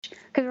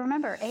Because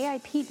remember,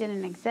 AIP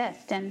didn't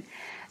exist, and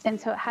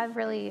so it had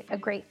really a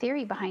great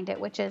theory behind it,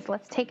 which is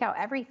let's take out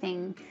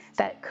everything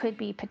that could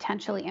be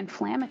potentially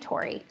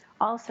inflammatory,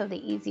 also the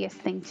easiest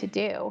thing to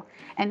do,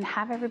 and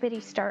have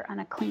everybody start on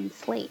a clean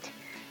slate.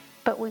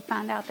 But we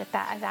found out that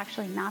that is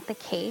actually not the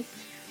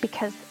case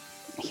because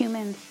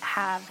humans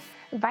have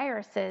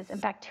viruses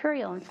and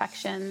bacterial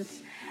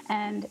infections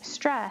and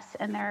stress,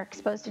 and they're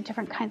exposed to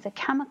different kinds of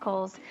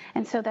chemicals.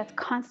 And so that's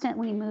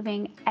constantly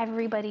moving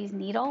everybody's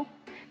needle.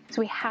 So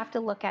we have to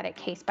look at it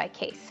case by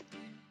case.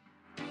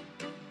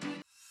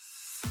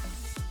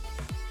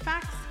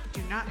 Facts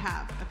do not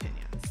have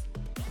opinions.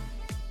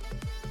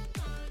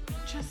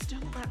 Just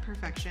don't let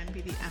perfection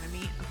be the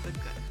enemy of the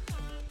good.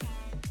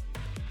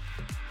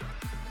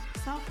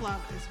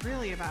 Self-love is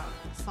really about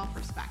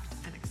self-respect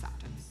and acceptance.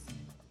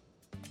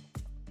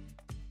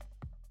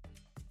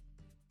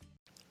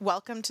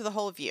 Welcome to The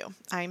Whole View.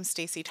 I'm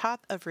Stacy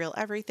Toth of Real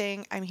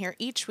Everything. I'm here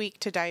each week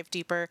to dive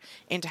deeper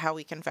into how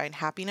we can find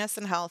happiness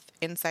and health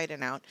inside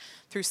and out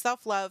through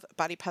self-love,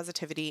 body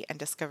positivity, and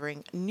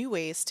discovering new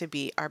ways to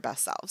be our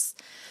best selves.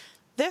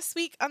 This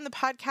week on the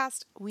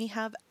podcast, we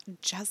have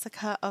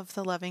Jessica of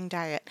The Loving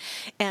Diet.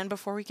 And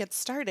before we get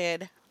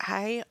started,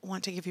 I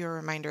want to give you a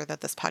reminder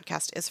that this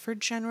podcast is for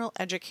general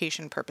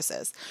education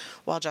purposes.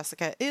 While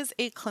Jessica is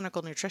a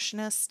clinical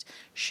nutritionist,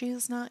 she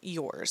is not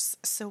yours.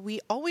 So we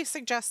always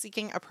suggest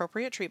seeking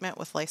appropriate treatment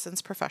with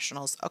licensed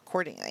professionals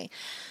accordingly.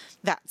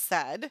 That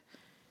said,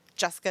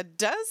 Jessica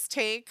does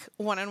take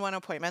one-on-one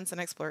appointments and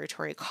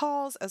exploratory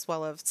calls, as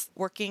well as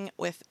working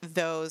with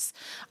those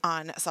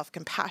on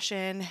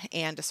self-compassion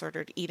and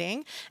disordered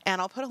eating.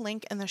 And I'll put a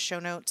link in the show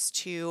notes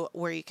to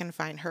where you can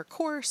find her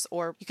course,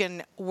 or you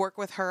can work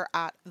with her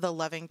at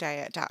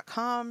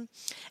thelovingdiet.com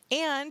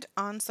and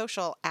on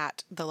social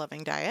at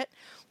thelovingdiet.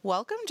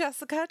 Welcome,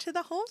 Jessica, to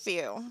The Whole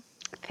View.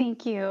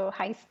 Thank you.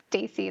 Hi,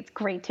 Stacy. It's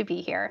great to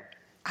be here.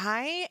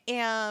 I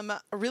am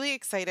really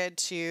excited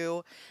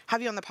to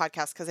have you on the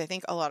podcast because I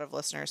think a lot of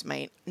listeners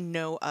might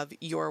know of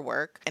your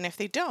work. And if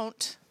they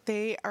don't,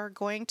 they are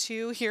going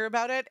to hear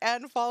about it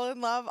and fall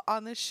in love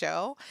on the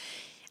show.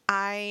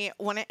 I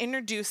want to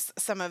introduce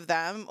some of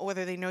them,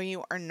 whether they know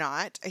you or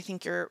not. I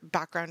think your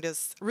background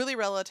is really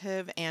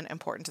relative and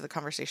important to the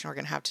conversation we're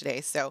going to have today.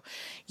 So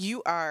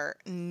you are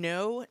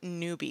no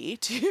newbie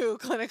to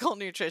clinical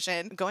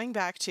nutrition. Going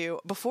back to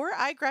before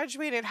I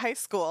graduated high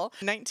school,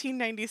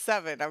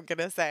 1997, I'm going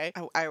to say.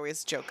 I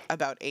always joke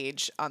about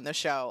age on the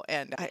show.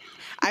 And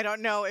I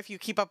don't know if you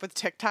keep up with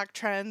TikTok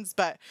trends,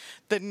 but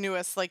the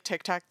newest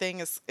TikTok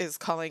thing is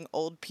calling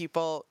old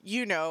people,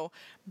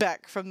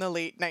 back from the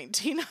late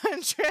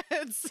 1900s.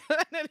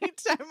 And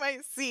anytime I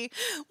see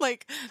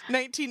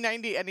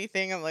 1990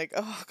 anything, I'm like,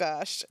 oh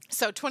gosh.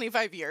 So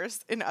 25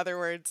 years, in other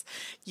words,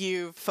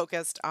 you've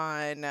focused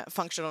on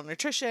functional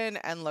nutrition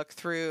and look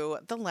through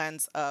the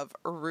lens of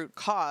root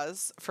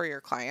cause for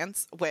your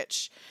clients,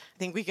 which I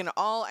think we can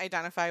all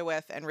identify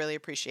with and really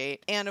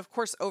appreciate. And of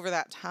course, over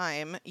that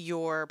time,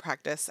 your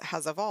practice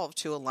has evolved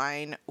to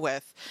align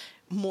with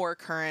more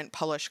current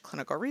published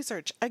clinical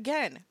research.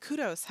 Again,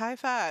 kudos, high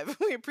five.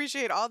 We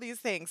appreciate all these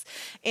things.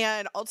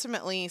 And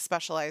ultimately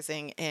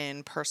specializing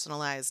in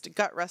personalized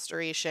gut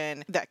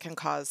restoration that can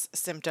cause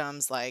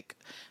symptoms like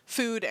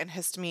food and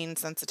histamine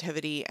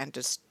sensitivity and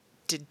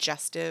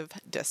digestive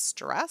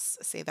distress.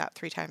 Say that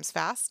 3 times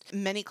fast.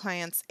 Many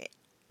clients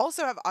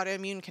also have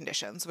autoimmune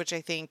conditions, which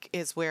I think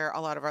is where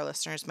a lot of our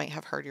listeners might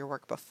have heard your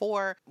work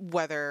before,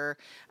 whether,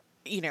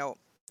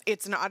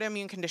 it's an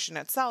autoimmune condition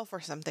itself or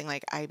something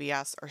like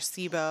IBS or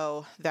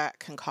SIBO that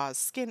can cause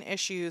skin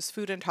issues,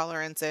 food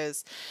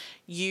intolerances.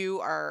 You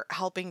are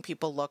helping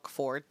people look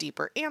for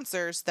deeper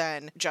answers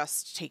than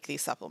just take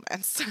these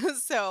supplements.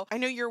 So I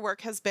know your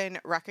work has been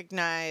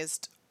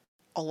recognized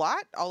a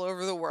lot all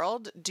over the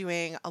world,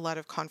 doing a lot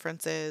of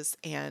conferences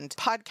and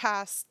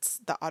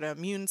podcasts, the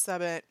Autoimmune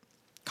Summit,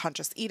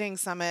 Conscious Eating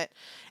Summit,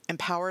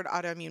 Empowered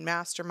Autoimmune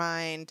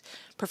Mastermind,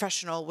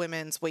 Professional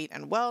Women's Weight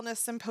and Wellness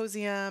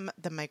Symposium,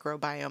 the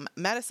Microbiome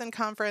Medicine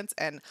Conference,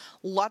 and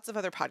lots of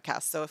other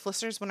podcasts. So if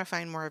listeners want to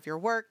find more of your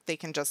work, they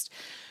can just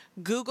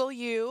Google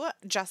you,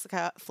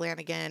 Jessica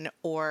Flanagan,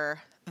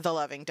 or The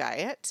Loving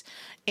Diet,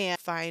 and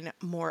find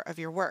more of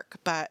your work.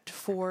 But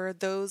for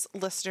those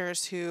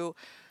listeners who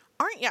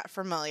aren't yet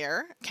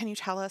familiar, can you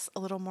tell us a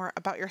little more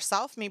about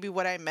yourself, maybe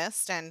what I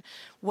missed and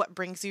what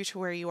brings you to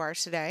where you are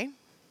today?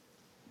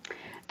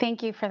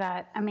 Thank you for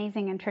that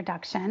amazing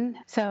introduction.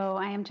 So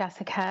I am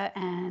Jessica,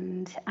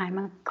 and I'm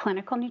a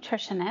clinical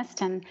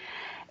nutritionist. And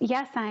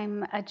yes,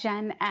 I'm a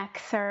Gen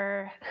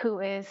Xer who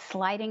is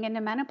sliding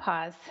into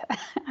menopause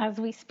as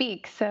we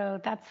speak.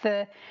 So that's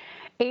the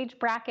age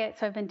bracket.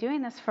 So I've been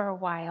doing this for a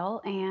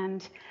while,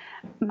 and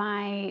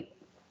my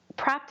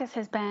practice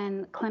has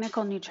been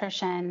clinical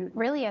nutrition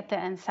really at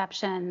the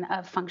inception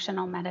of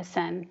functional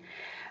medicine.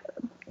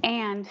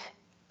 And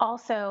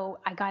also,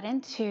 I got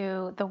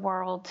into the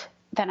world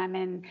that I'm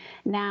in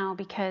now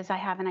because I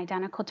have an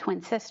identical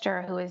twin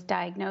sister who was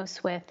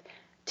diagnosed with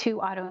 2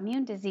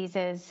 autoimmune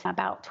diseases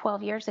about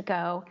 12 years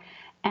ago.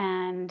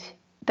 And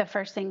the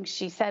first thing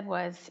she said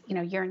was,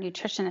 you're a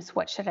nutritionist.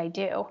 What should I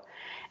do?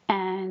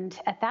 And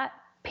at that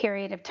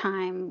period of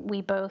time,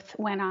 we both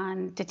went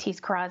on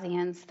Datis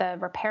Karazian's the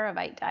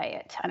Reparavite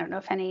diet. I don't know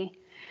if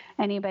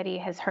anybody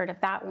has heard of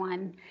that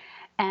one.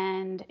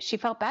 And she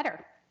felt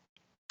better.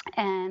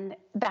 And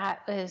that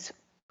is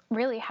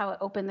really how it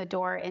opened the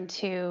door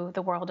into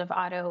the world of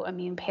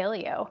autoimmune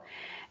paleo.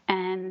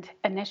 And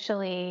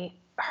initially,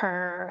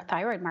 her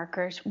thyroid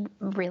markers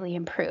really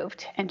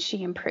improved and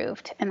she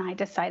improved. And I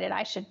decided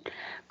I should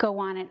go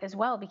on it as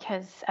well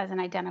because as an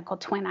identical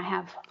twin, I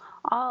have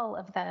all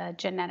of the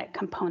genetic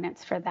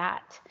components for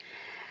that.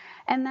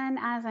 And then,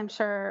 as I'm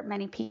sure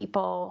many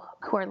people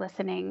who are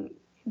listening,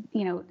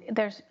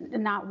 there's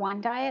not one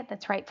diet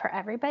that's right for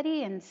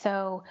everybody. And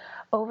so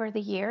over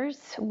the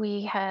years,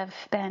 we have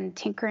been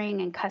tinkering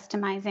and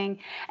customizing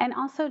and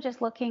also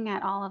just looking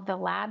at all of the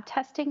lab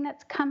testing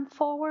that's come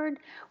forward,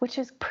 which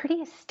is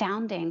pretty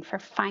astounding for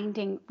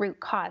finding root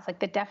cause. Like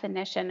the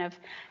definition of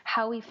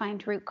how we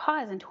find root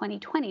cause in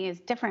 2020 is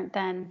different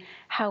than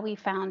how we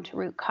found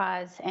root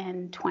cause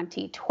in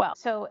 2012.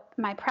 So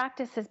my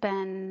practice has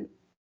been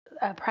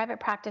a private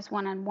practice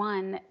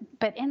one-on-one,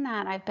 but in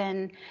that I've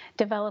been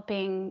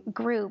developing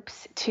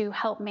groups to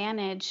help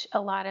manage a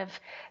lot of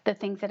the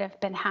things that have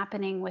been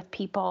happening with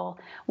people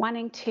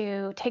wanting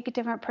to take a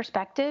different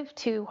perspective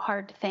to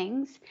hard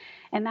things.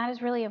 And that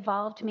has really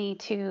evolved me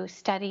to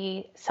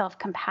study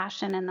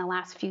self-compassion in the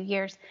last few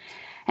years.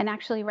 And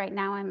actually right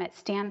now I'm at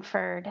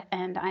Stanford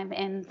and I'm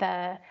in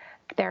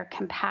their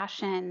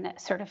compassion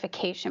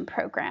certification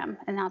program,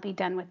 and I'll be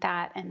done with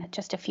that in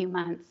just a few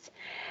months.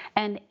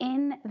 And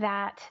in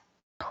that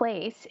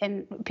place,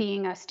 in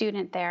being a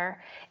student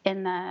there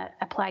in the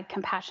applied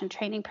compassion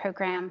training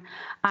program,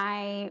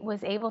 I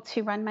was able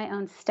to run my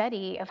own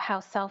study of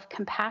how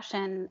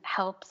self-compassion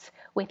helps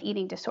with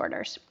eating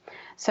disorders.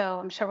 So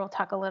I'm sure we'll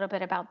talk a little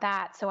bit about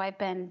that. So I've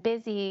been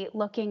busy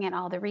looking at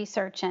all the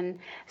research and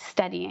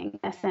studying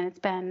this, and it's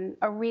been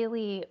a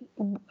really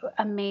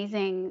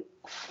amazing,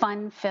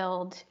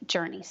 fun-filled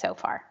journey so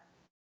far.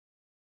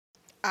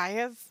 I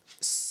have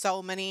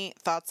so many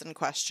thoughts and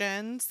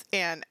questions,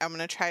 and I'm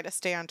going to try to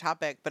stay on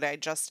topic, but I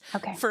just,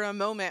 for a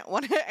moment,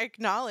 want to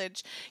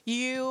acknowledge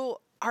you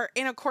are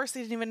in a course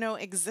I didn't even know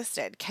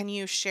existed. Can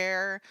you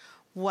share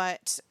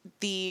what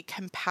the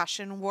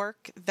compassion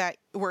work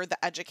or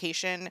the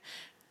education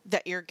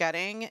that you're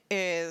getting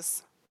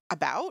is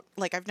about?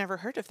 Like, I've never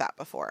heard of that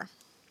before.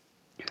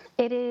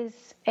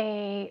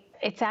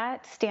 It's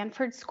at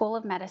Stanford School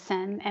of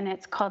Medicine, and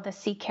it's called the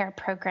C-Care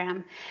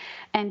program.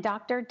 And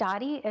Dr.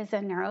 Dottie is a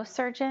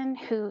neurosurgeon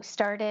who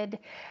started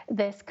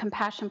this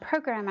compassion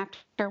program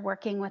after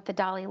working with the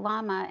Dalai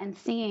Lama and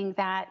seeing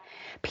that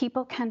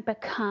people can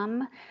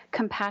become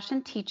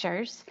compassion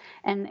teachers.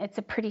 And it's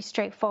a pretty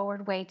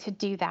straightforward way to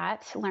do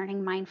that,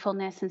 learning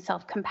mindfulness and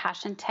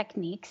self-compassion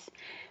techniques.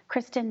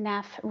 Kristen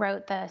Neff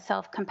wrote the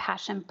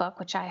self-compassion book,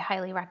 which I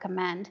highly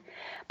recommend.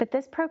 But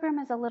this program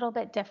is a little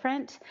bit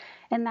different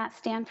in that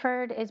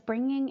Stanford is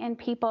bringing in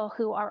people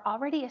who are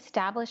already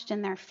established in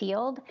their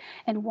field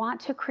and want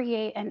to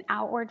create an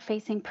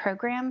outward-facing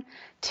program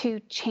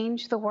to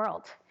change the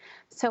world.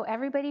 So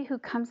everybody who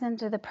comes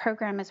into the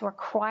program is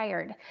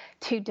required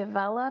to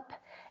develop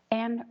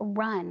and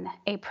run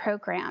a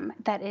program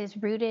that is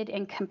rooted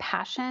in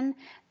compassion,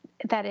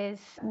 that is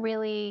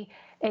really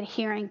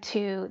adhering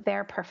to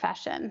their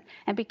profession.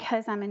 And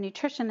because I'm a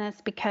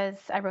nutritionist, because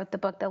I wrote the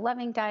book, The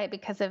Loving Diet,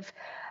 because of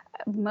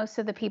most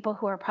of the people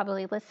who are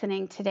probably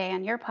listening today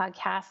on your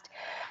podcast,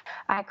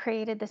 I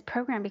created this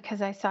program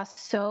because I saw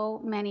so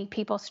many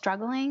people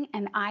struggling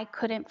and I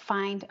couldn't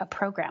find a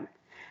program.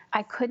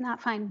 I could not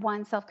find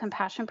one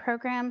self-compassion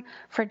program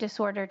for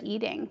disordered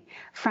eating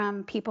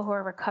from people who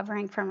are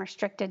recovering from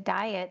restricted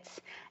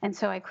diets. And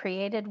so I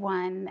created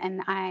one,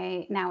 and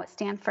I now at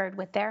Stanford,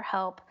 with their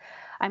help,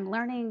 I'm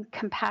learning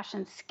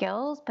compassion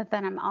skills, but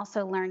then I'm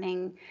also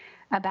learning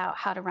about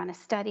how to run a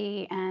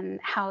study and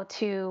how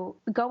to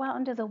go out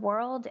into the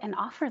world and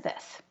offer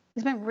this.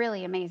 It's been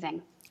really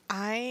amazing.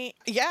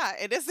 Yeah,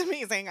 it is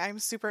amazing. I'm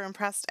super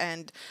impressed,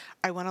 and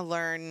I want to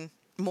learn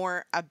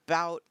more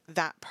about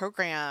that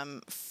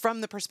program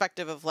from the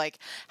perspective of like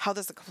how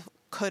this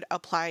could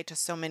apply to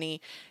so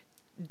many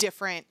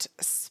different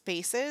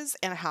spaces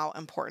and how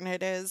important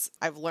it is.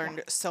 I've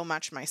learned so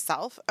much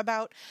myself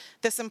about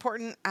this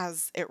important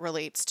as it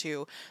relates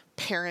to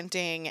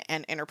parenting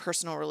and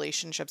interpersonal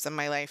relationships in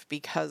my life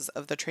because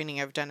of the training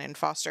I've done in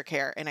foster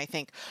care. And I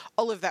think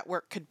all of that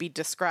work could be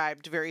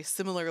described very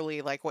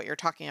similarly like what you're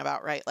talking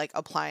about, right? Like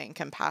applying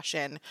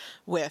compassion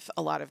with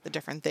a lot of the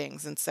different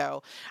things. And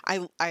so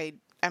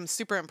I'm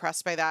super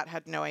impressed by that.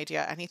 Had no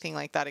idea anything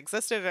like that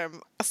existed.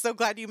 I'm so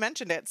glad you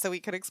mentioned it so we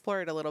could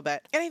explore it a little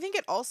bit. And I think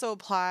it also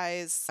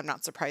applies,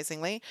 not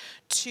surprisingly,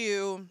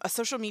 to a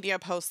social media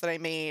post that I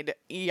made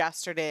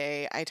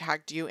yesterday. I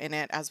tagged you in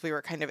it as we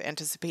were kind of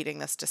anticipating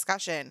this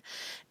discussion.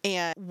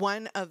 And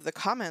one of the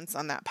comments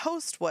on that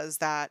post was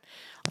that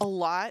a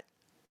lot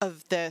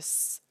of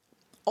this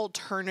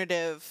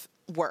alternative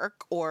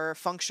work or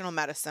functional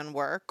medicine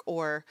work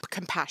or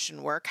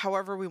compassion work,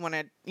 however we want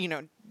to,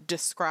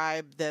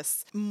 describe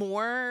this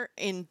more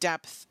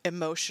in-depth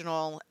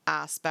emotional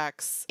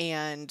aspects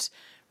and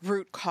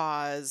root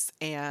cause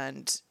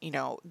and,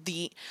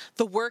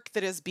 the work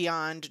that is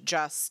beyond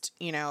just,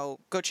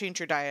 go change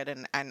your diet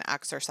and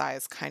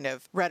exercise kind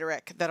of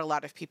rhetoric that a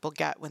lot of people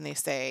get when they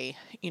say,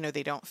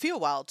 they don't feel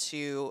well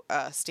to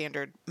a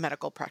standard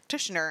medical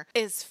practitioner,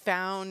 is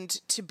found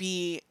to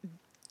be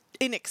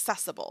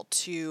inaccessible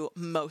to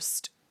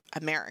most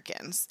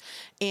Americans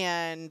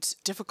and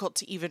difficult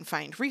to even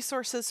find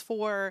resources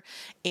for,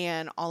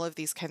 and all of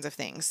these kinds of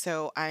things.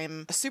 So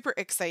I'm super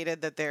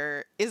excited that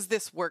there is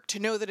this work, to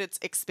know that it's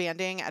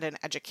expanding at an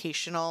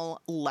educational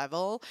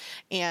level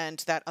and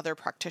that other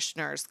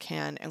practitioners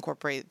can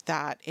incorporate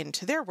that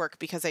into their work,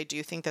 because I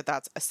do think that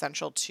that's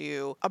essential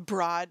to a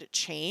broad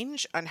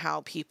change on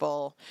how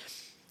people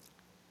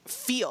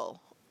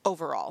feel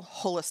overall,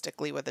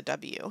 holistically, with a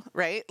W,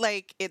 right?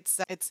 Like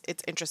it's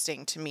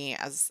interesting to me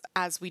as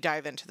we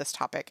dive into this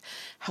topic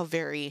how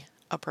very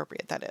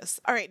appropriate that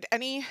is. All right,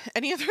 any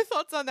other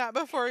thoughts on that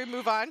before we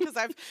move on? Because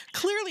I've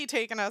clearly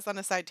taken us on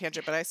a side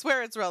tangent, but I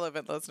swear it's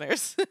relevant,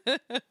 listeners.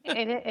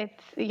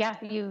 It's yeah.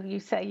 You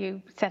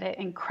said it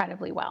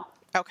incredibly well.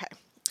 Okay.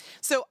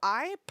 So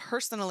I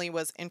personally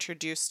was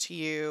introduced to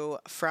you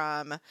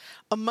from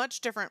a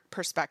much different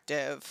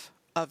perspective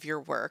of your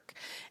work.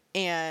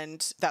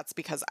 And that's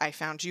because I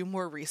found you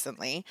more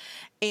recently.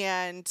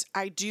 And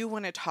I do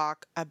want to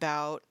talk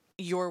about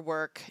your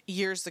work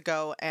years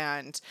ago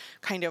and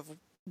kind of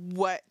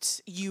what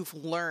you've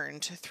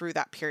learned through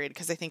that period,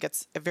 because I think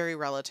it's very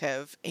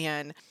relative.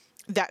 And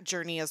that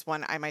journey is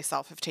one I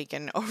myself have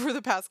taken over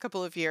the past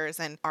couple of years.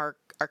 And our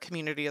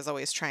community is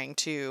always trying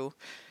to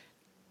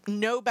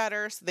know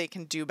better so they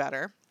can do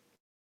better.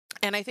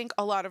 And I think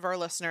a lot of our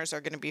listeners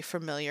are going to be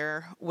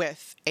familiar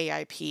with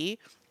AIP.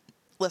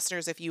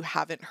 Listeners, if you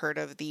haven't heard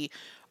of the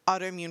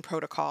autoimmune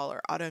protocol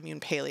or autoimmune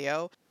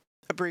paleo,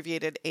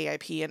 abbreviated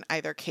AIP in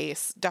either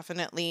case,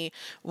 definitely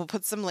we'll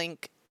put some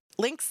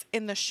links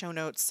in the show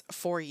notes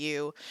for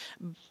you.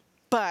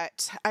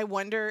 But I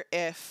wonder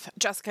if,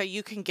 Jessica,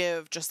 you can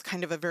give just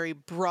kind of a very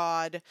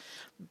broad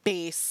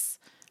base,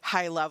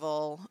 high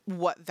level,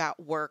 what that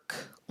work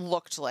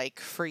looked like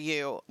for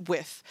you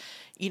with,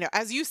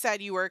 as you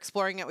said, you were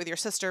exploring it with your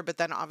sister, but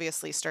then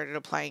obviously started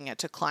applying it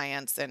to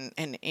clients and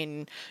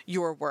in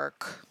your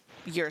work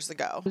years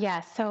ago.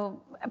 Yeah,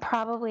 so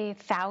probably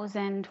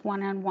 1,000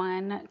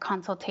 one-on-one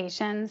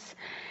consultations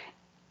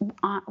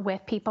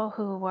with people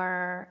who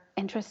were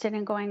interested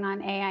in going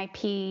on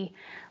AIP,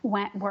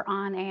 were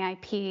on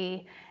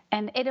AIP.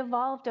 And it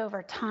evolved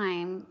over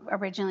time.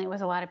 Originally, it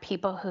was a lot of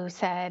people who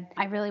said,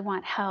 I really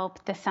want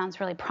help. This sounds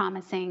really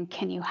promising.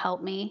 Can you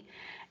help me?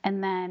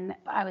 And then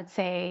I would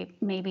say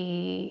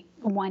maybe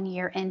 1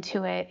 year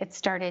into it, it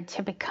started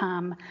to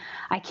become,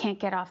 I can't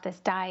get off this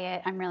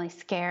diet. I'm really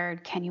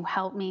scared. Can you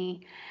help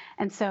me?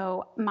 And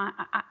so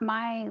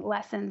my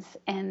lessons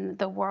in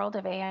the world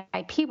of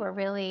AIP were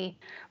really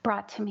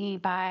brought to me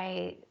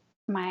by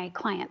my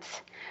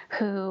clients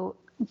who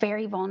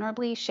very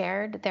vulnerably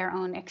shared their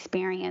own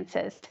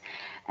experiences.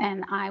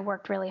 And I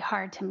worked really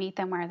hard to meet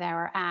them where they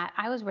were at.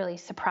 I was really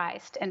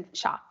surprised and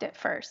shocked at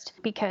first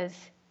because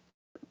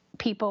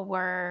people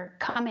were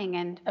coming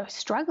and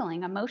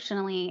struggling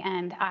emotionally,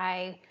 and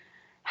I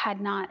had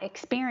not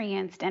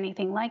experienced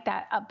anything like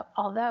that,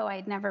 although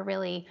I'd never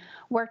really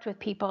worked with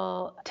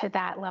people to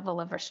that level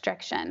of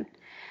restriction.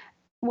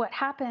 What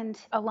happened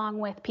along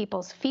with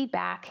people's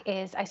feedback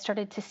is I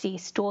started to see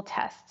stool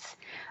tests.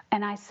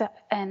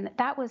 And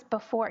that was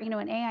before,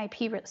 when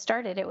AIP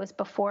started, it was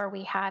before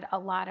we had a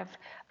lot of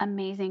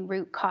amazing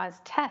root cause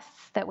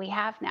tests that we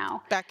have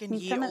now. Back in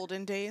ye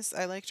olden days,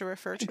 I like to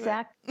refer to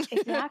it.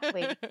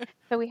 Exactly.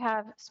 So we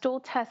have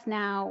stool tests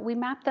now. We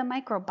map the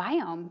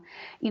microbiome.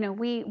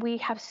 We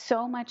have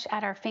so much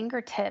at our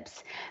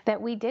fingertips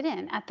that we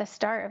didn't at the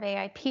start of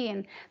AIP.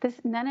 And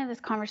none of this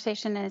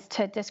conversation is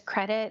to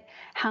discredit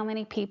how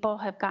many people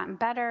have gotten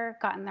better,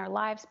 gotten their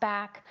lives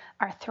back,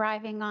 are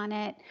thriving on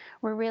it.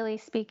 We're really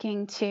speaking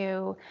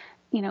to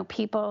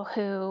people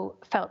who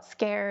felt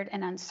scared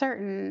and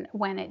uncertain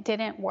when it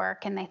didn't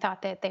work and they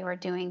thought that they were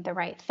doing the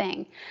right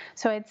thing.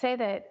 So I'd say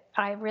that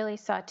I really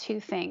saw two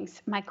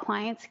things. My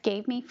clients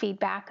gave me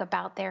feedback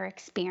about their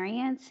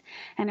experience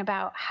and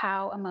about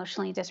how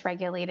emotionally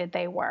dysregulated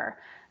they were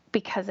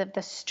because of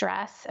the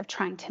stress of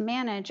trying to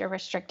manage a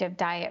restrictive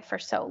diet for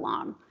so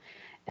long.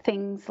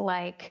 Things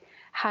like,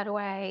 how do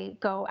I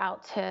go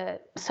out to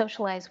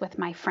socialize with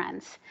my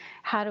friends?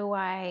 How do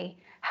I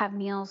have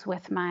meals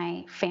with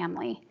my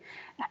family?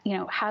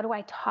 How do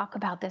I talk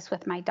about this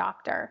with my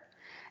doctor?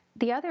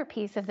 The other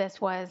piece of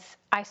this was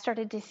I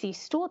started to see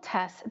stool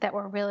tests that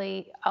were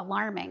really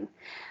alarming.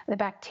 The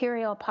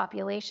bacterial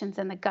populations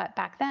in the gut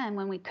back then,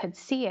 when we could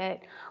see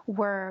it,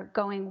 were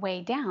going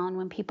way down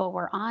when people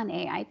were on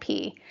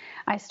AIP.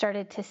 I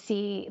started to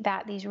see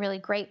that these really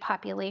great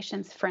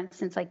populations, for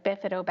instance, like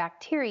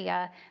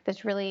bifidobacteria,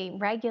 that's really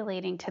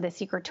regulating to the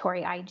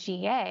secretory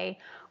IgA,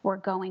 were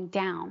going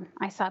down.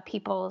 I saw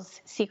people's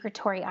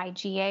secretory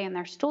IgA and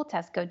their stool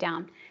tests go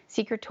down.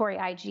 Secretory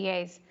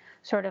IgA is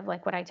sort of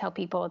like what I tell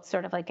people, it's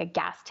sort of like a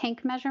gas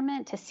tank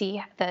measurement to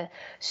see the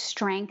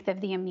strength of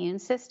the immune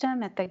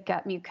system at the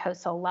gut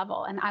mucosal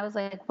level. And I was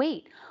like,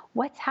 wait,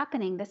 what's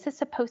happening? This is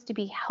supposed to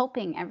be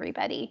helping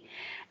everybody.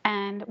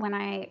 And when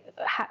I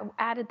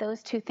added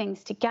those two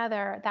things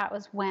together, that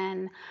was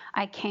when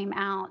I came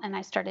out and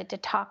I started to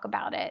talk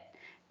about it,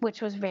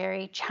 which was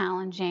very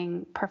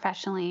challenging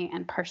professionally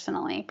and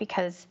personally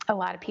because a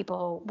lot of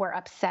people were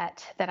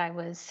upset that I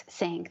was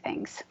saying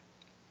things.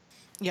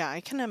 Yeah,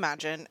 I can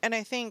imagine. And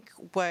I think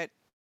what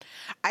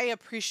I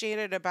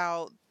appreciated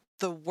about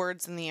the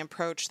words and the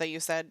approach that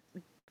you said,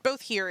 both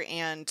here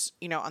and,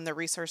 on the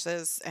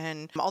resources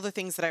and all the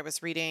things that I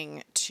was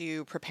reading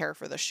to prepare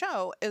for the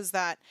show, is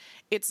that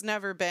it's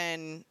never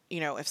been,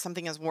 if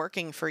something is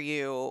working for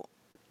you,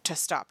 to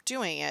stop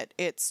doing it.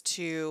 It's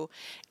to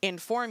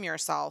inform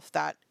yourself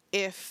that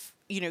if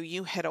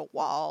you hit a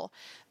wall,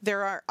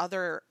 there are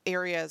other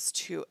areas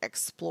to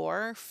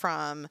explore,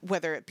 from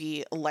whether it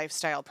be a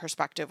lifestyle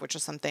perspective, which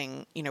is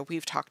something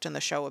we've talked in the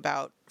show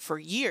about for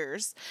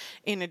years,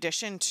 in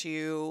addition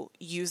to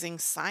using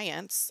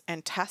science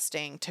and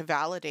testing to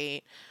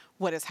validate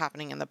what is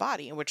happening in the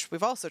body, which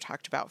we've also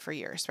talked about for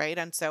years, right?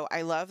 And so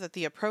I love that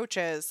the approach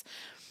is,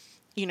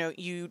 you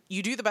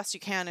do the best you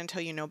can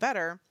until you know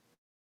better.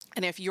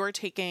 And if you're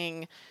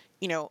taking,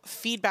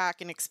 feedback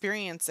and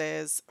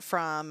experiences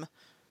from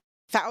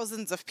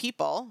thousands of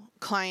people,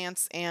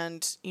 clients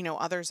and,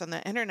 others on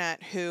the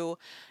internet who,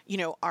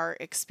 are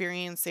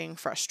experiencing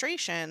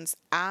frustrations,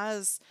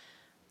 as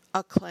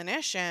a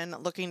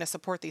clinician looking to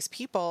support these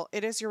people,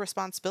 it is your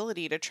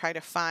responsibility to try to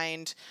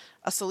find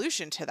a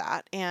solution to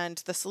that. And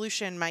the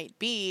solution might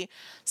be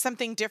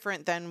something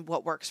different than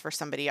what works for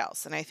somebody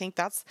else. And I think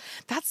that's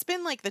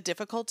been like the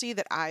difficulty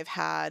that I've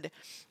had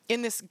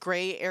in this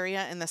gray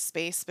area in the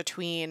space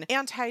between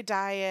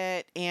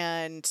anti-diet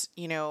and,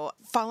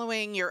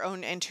 following your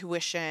own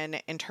intuition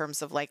in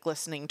terms of like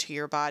listening to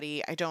your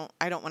body. I don't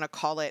want to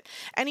call it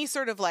any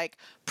sort of like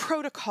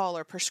protocol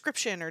or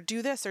prescription or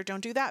do this or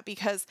don't do that,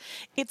 because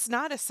it's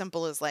not as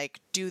simple as like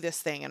do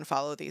this thing and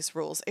follow these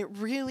rules. It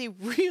really,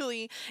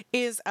 really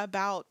is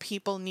about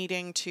people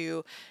needing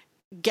to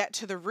get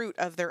to the root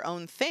of their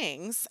own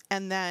things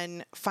and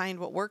then find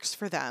what works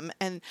for them.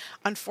 And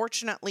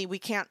unfortunately, we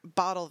can't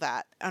bottle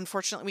that.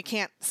 Unfortunately, we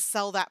can't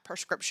sell that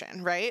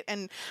prescription, right?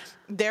 And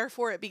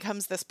therefore, it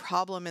becomes this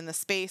problem in the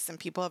space, and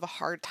people have a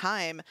hard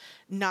time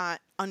not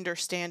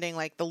understanding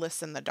like the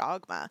listen, the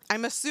dogma.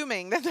 I'm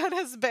assuming that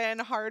has been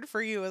hard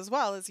for you as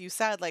well. As you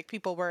said, like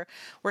people were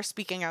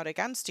speaking out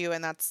against you,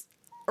 and that's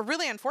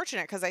really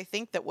unfortunate, because I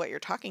think that what you're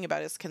talking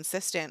about is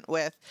consistent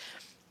with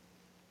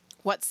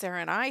what Sarah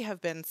and I have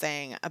been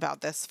saying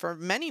about this for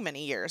many,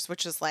 many years,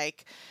 which is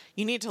like,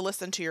 you need to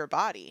listen to your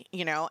body,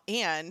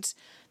 and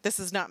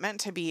this is not meant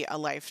to be a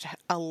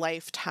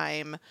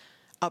lifetime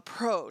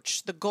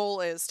approach. The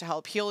goal is to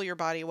help heal your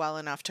body well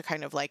enough to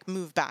kind of like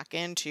move back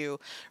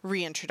into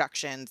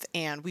reintroductions,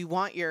 and we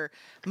want your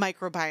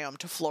microbiome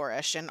to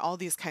flourish and all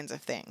these kinds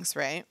of things,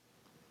 right?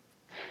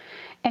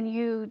 And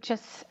you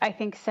just, I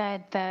think,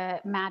 said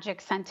the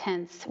magic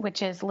sentence,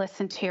 which is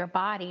listen to your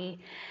body.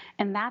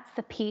 And that's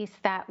the piece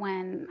that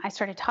when I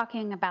started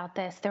talking about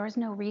this, there was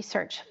no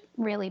research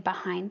really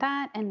behind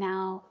that. And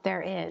now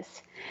there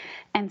is.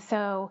 And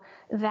so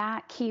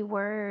that key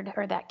word,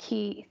 or that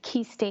key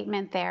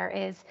statement there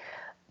is,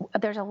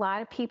 there's a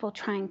lot of people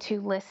trying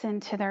to listen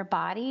to their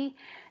body.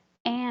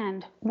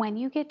 And when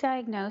you get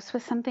diagnosed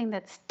with something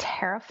that's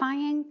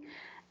terrifying,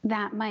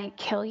 that might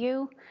kill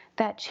you,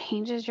 that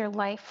changes your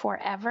life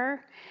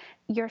forever,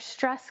 your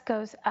stress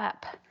goes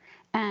up.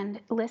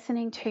 And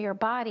listening to your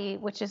body,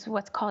 which is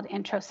what's called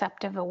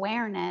interoceptive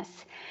awareness,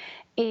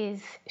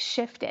 is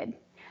shifted.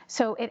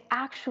 So it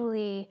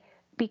actually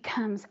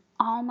becomes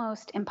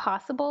almost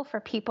impossible for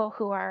people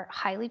who are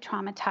highly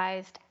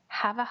traumatized,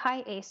 have a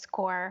high ACE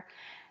score,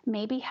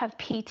 maybe have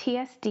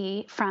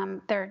PTSD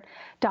from their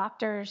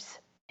doctor's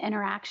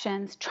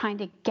interactions trying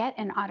to get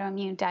an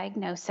autoimmune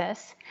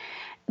diagnosis,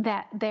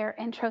 that their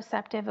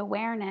interoceptive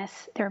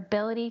awareness, their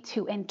ability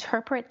to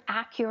interpret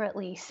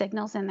accurately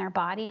signals in their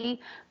body,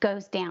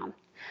 goes down.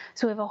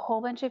 So we have a whole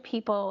bunch of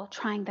people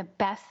trying the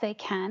best they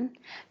can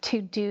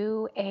to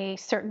do a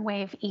certain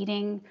way of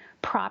eating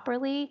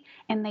properly,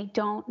 and they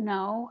don't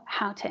know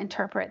how to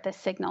interpret the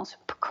signals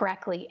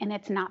correctly. And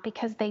it's not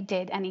because they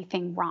did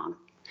anything wrong.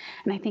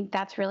 And I think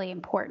that's really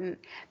important,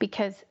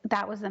 because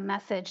that was the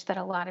message that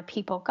a lot of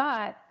people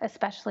got,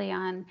 especially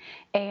on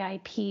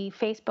AIP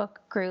Facebook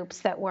groups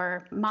that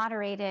were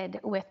moderated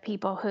with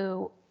people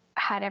who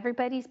had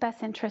everybody's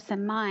best interests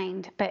in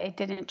mind, but it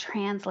didn't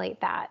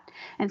translate that.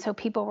 And so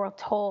people were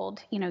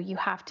told, you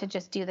have to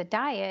just do the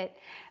diet.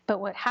 But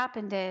what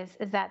happened is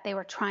that they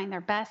were trying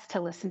their best to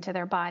listen to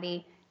their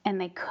body,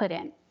 and they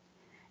couldn't.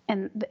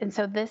 And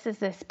so this is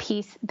this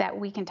piece that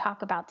we can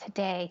talk about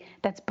today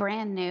that's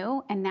brand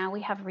new, and now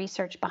we have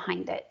research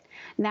behind it.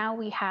 Now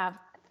we have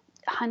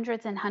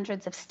hundreds and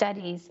hundreds of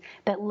studies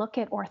that look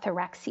at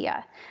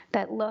orthorexia,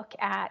 that look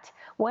at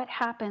what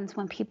happens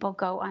when people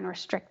go on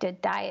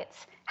restricted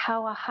diets,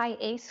 how a high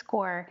ACE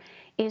score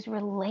is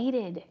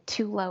related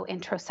to low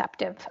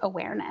interoceptive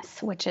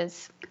awareness, which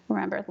is,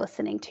 remember,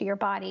 listening to your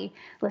body,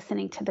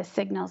 listening to the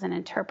signals and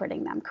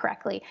interpreting them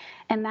correctly.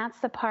 And that's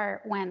the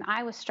part when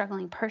I was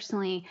struggling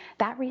personally,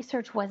 that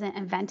research wasn't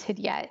invented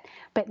yet,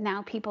 but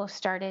now people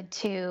started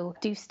to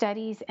do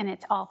studies and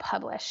it's all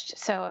published.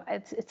 So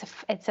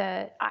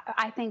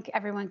I think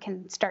everyone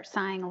can start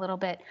sighing a little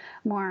bit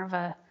more of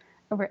a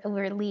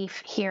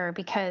relief here,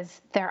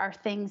 because there are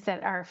things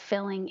that are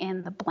filling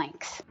in the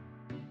blanks.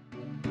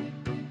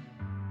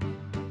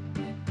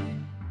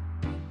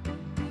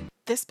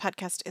 This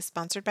podcast is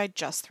sponsored by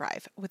Just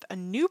Thrive with a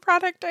new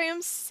product I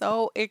am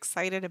so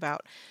excited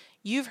about.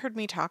 You've heard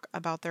me talk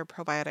about their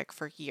probiotic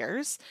for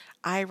years.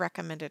 I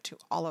recommend it to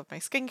all of my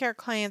skincare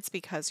clients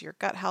because your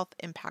gut health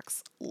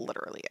impacts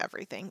literally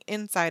everything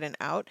inside and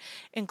out,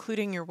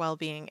 including your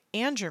well-being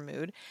and your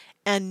mood.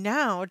 And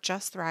now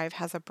Just Thrive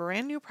has a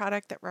brand new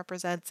product that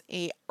represents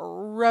a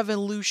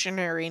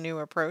revolutionary new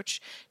approach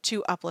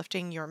to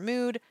uplifting your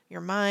mood,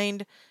 your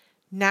mind,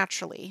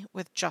 naturally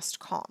with Just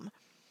Calm,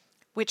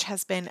 which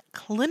has been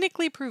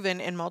clinically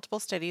proven in multiple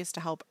studies to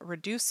help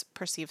reduce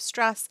perceived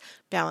stress,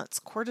 balance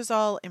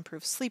cortisol,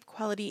 improve sleep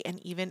quality, and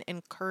even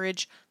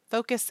encourage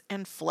focus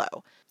and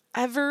flow.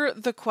 Ever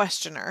the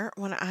questioner,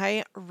 when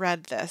I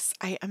read this,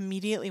 I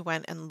immediately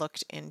went and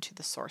looked into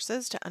the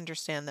sources to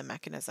understand the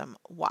mechanism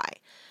why.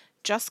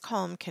 Just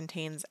Calm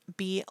contains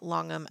B.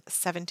 longum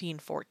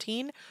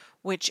 1714,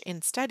 which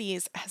in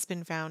studies has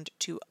been found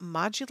to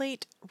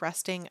modulate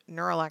resting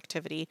neural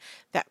activity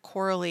that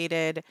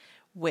correlated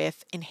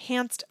with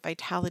enhanced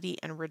vitality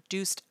and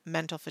reduced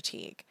mental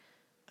fatigue.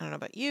 I don't know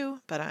about you,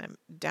 but I'm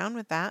down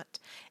with that.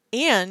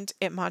 And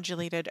it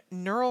modulated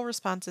neural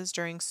responses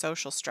during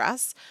social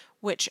stress,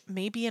 which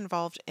may be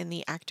involved in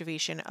the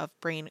activation of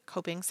brain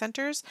coping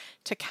centers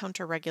to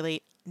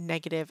counter-regulate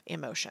negative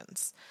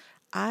emotions.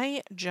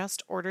 I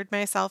just ordered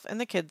myself and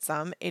the kids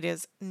some. It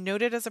is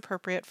noted as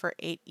appropriate for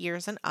 8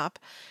 years and up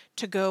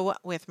to go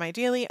with my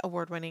daily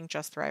award-winning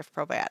Just Thrive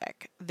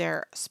probiotic.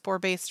 Their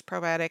spore-based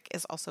probiotic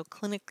is also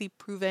clinically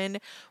proven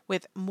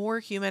with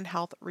more human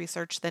health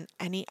research than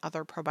any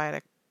other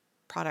probiotic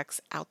products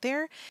out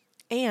there,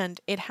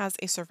 and it has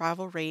a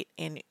survival rate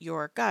in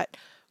your gut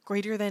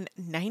greater than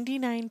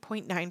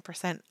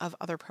 99.9% of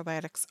other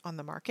probiotics on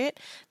the market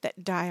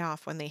that die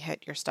off when they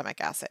hit your stomach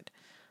acid.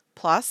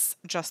 Plus,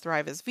 Just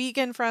Thrive is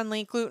vegan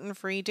friendly, gluten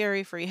free,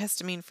 dairy free,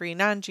 histamine free,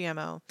 non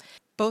GMO.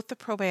 Both the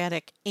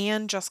probiotic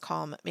and Just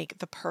Calm make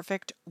the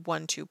perfect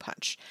 1-2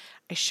 punch.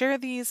 I share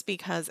these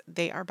because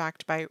they are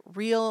backed by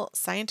real,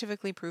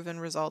 scientifically proven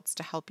results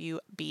to help you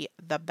be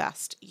the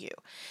best you.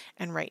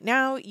 And right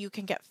now, you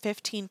can get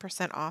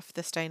 15% off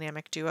this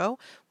dynamic duo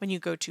when you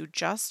go to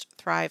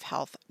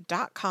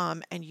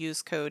justthrivehealth.com and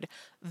use code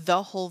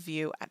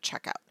THEWHOLEVIEW at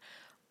checkout.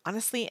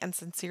 Honestly and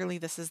sincerely,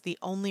 this is the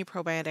only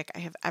probiotic I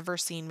have ever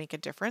seen make a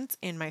difference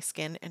in my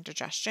skin and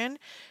digestion.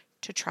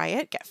 To try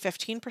it, get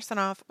 15%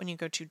 off when you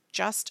go to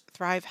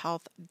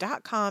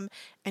justthrivehealth.com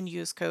and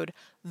use code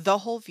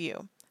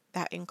THEWHOLEVIEW.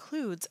 That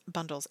includes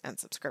bundles and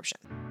subscription.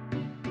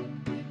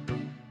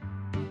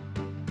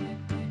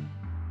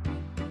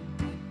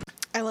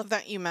 I love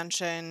that you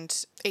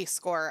mentioned ACE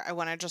score. I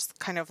want to just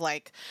kind of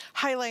like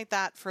highlight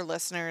that for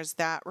listeners.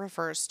 That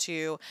refers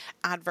to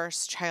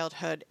adverse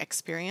childhood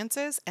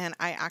experiences. And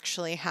I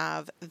actually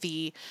have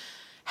the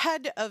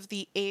head of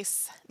the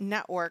ACE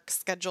network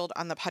scheduled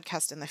on the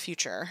podcast in the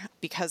future,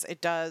 because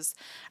it does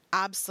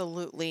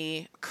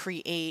absolutely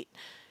create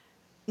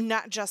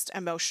not just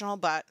emotional,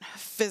 but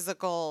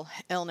physical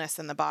illness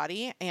in the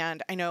body.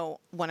 And I know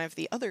one of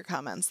the other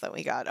comments that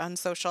we got on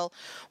social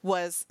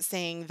was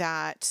saying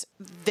that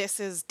this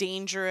is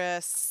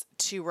dangerous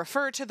to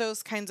refer to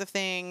those kinds of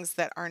things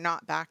that are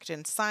not backed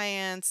in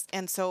science.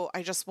 And so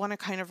I just want to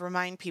kind of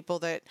remind people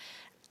that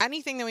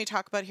anything that we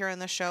talk about here on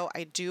the show,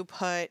 I do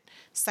put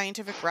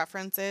scientific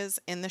references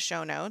in the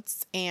show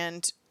notes,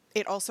 and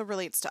it also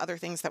relates to other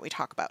things that we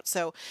talk about.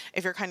 So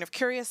if you're kind of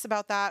curious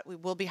about that, we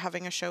will be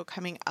having a show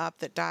coming up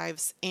that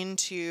dives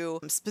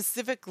into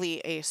specifically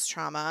ACE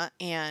trauma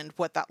and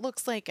what that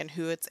looks like and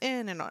who it's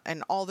in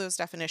and all those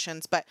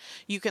definitions. But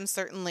you can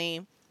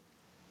certainly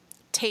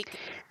take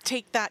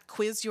that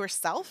quiz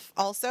yourself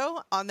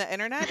also on the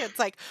internet. It's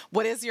like,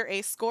 what is your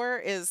ACE score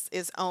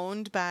is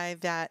owned by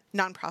that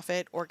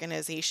nonprofit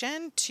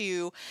organization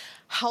to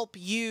help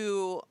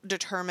you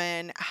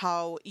determine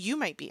how you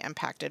might be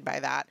impacted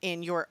by that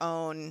in your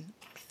own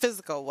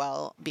physical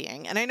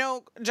well-being. And I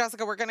know,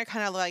 Jessica, we're going to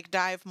kind of like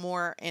dive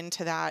more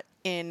into that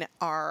in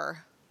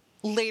our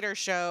later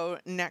show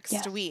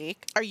next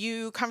week. Are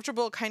you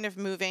comfortable kind of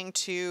moving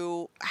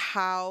to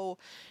how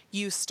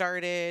you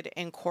started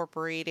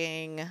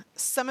incorporating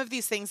some of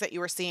these things that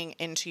you were seeing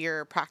into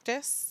your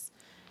practice?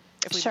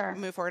 If we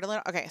move forward a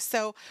little. Okay.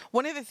 So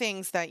one of the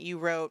things that you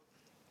wrote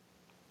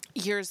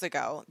years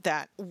ago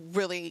that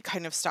really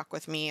kind of stuck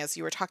with me as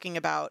you were talking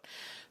about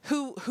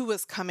who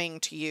was coming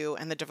to you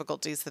and the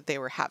difficulties that they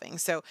were having.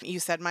 So you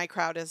said my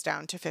crowd is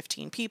down to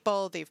 15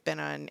 people. They've been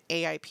on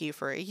AIP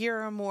for a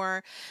year or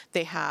more.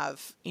 They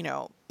have,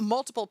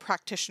 multiple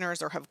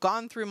practitioners or have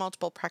gone through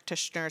multiple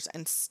practitioners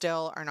and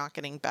still are not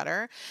getting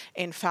better.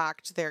 In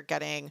fact, they're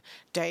getting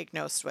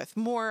diagnosed with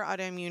more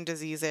autoimmune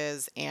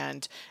diseases,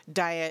 and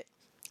diet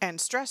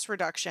and stress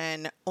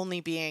reduction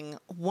only being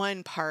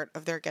one part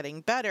of their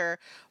getting better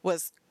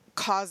was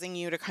causing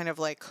you to kind of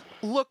like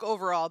look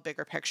overall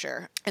bigger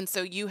picture. And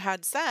so you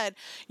had said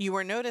you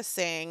were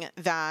noticing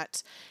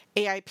that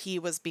AIP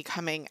was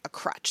becoming a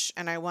crutch.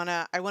 And I want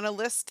to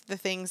list the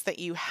things that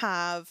you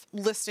have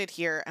listed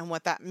here and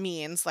what that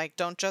means. Like,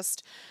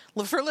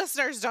 for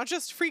listeners, don't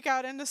just freak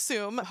out and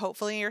assume.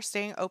 Hopefully you're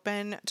staying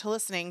open to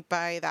listening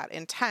by that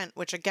intent,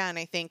 which again,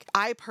 I think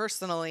I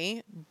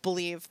personally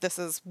believe this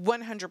is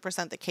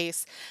 100% the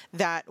case,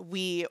 that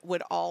we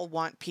would all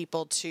want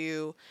people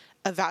to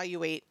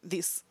evaluate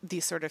these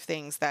sort of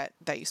things that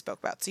you spoke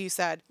about. So you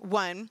said,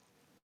 one,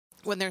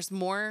 when there's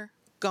more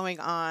going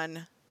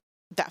on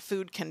that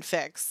food can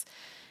fix,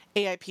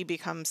 AIP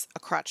becomes a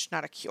crutch,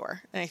 not a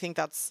cure. And I think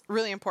that's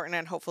really important.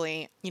 And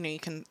hopefully, you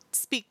can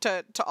speak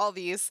to all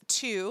these.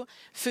 Two,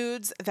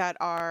 foods that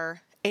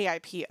are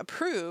AIP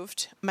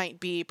approved might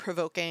be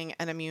provoking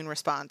an immune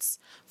response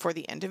for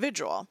the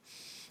individual.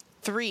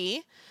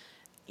 Three,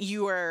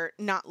 you are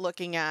not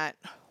looking at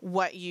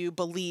what you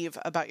believe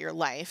about your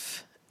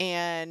life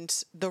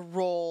and the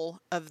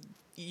role of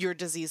your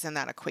disease in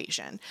that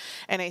equation.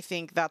 And I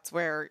think that's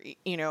where,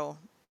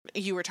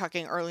 you were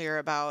talking earlier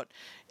about,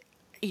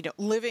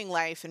 living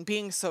life and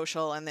being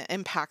social and the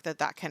impact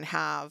that can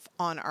have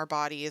on our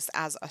bodies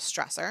as a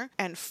stressor.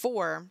 And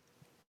four,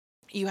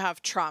 you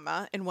have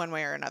trauma in one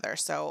way or another.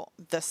 So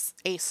this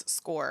ACE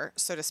score,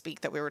 so to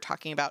speak, that we were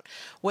talking about,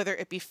 whether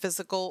it be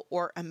physical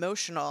or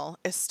emotional,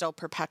 is still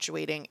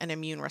perpetuating an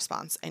immune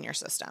response in your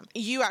system.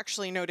 You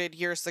actually noted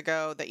years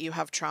ago that you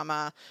have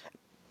trauma,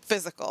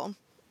 physical,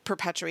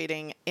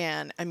 perpetuating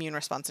an immune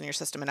response in your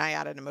system. And I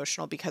added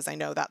emotional because I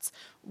know that's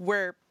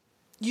where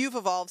you've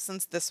evolved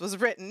since this was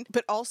written,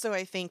 but also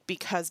I think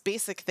because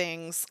basic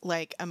things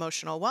like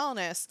emotional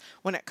wellness,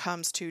 when it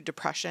comes to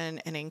depression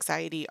and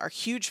anxiety, are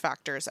huge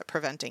factors at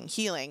preventing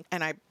healing.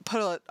 And I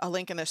put a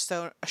link in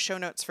the show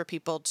notes for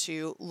people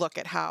to look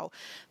at how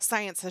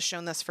science has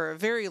shown this for a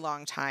very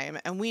long time.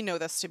 And we know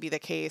this to be the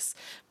case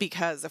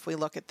because if we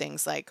look at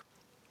things like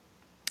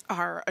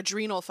our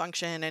adrenal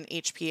function and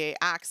HPA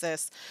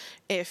axis,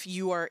 if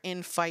you are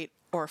in fight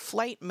or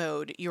flight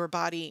mode, your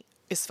body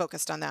is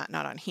focused on that,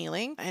 not on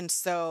healing. And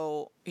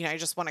so, I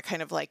just want to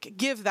kind of like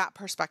give that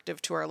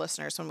perspective to our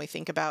listeners when we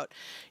think about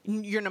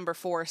your number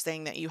 4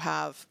 saying that you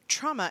have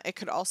trauma. It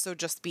could also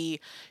just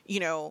be,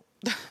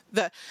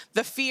 the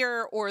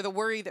fear or the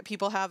worry that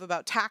people have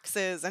about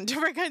taxes and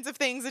different kinds of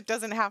things. It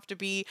doesn't have to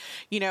be,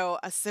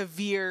 a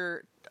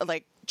severe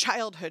like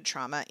childhood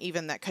trauma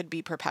even that could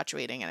be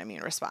perpetuating an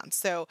immune response.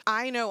 So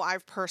I know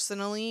I've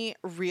personally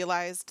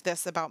realized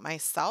this about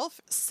myself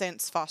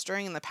since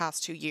fostering in the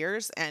past 2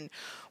 years. And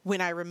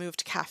when I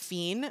removed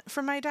caffeine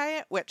from my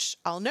diet, which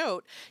I'll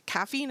note,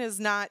 caffeine is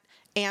not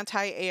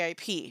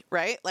anti-AIP,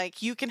 right?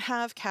 Like you can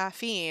have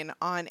caffeine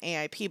on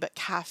AIP, but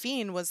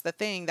caffeine was the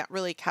thing that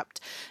really kept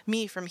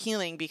me from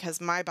healing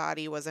because my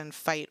body was in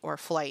fight or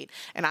flight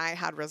and I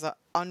had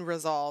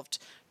unresolved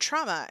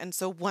trauma. And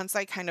so once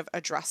I kind of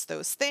addressed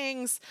those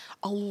things,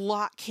 a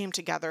lot came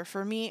together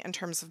for me in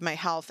terms of my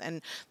health,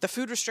 and the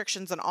food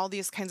restrictions and all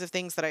these kinds of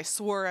things that I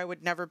swore I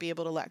would never be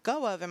able to let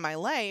go of in my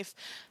life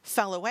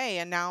fell away.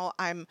 And now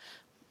I'm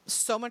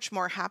so much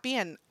more happy.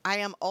 And I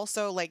am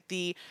also like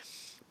the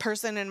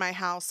person in my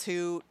house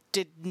who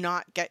did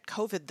not get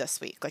COVID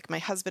this week. Like my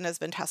husband has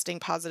been testing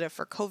positive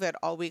for COVID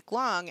all week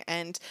long,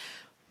 and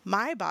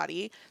my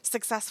body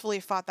successfully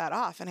fought that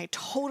off. And I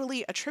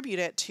totally attribute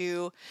it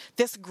to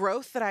this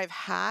growth that I've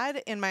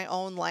had in my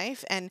own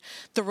life and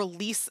the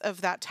release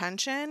of that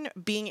tension,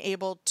 being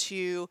able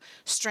to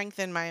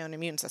strengthen my own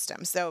immune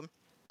system. So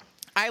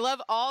I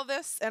love all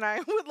this, and I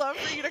would love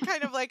for you to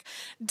kind of like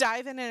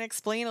dive in and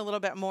explain a little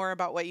bit more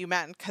about what you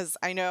meant, because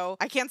I know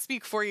I can't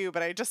speak for you,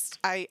 but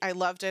I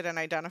loved it and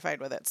identified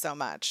with it so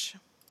much.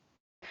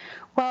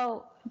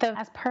 Well,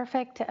 as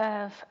perfect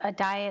of a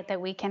diet that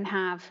we can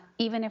have,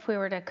 even if we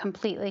were to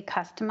completely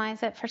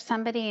customize it for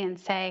somebody and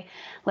say,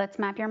 let's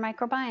map your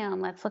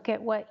microbiome, let's look at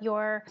what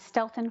your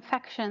stealth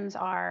infections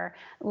are,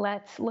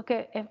 let's look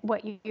at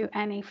what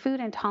any food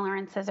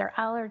intolerances or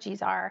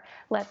allergies are,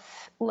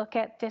 let's look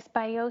at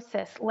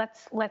dysbiosis,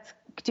 let's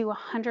do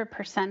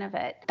 100% of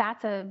it.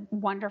 That's a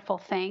wonderful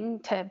thing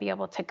to be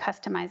able to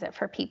customize it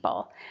for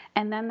people.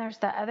 And then there's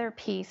the other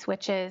piece,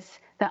 which is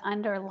the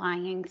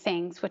underlying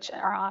things, which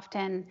are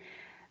often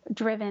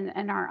driven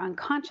in our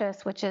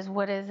unconscious, which is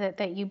what is it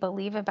that you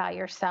believe about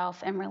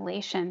yourself in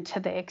relation to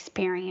the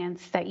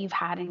experience that you've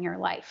had in your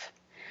life.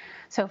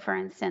 So for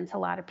instance, a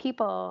lot of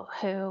people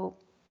who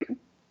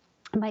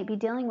might be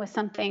dealing with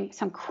some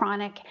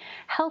chronic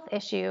health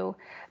issue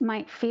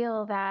might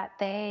feel that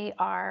they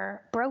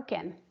are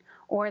broken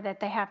or that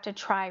they have to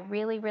try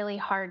really, really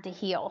hard to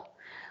heal,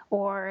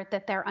 or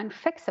that they're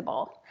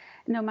unfixable.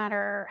 No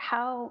matter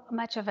how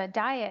much of a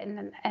diet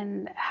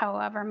and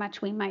however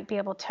much we might be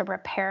able to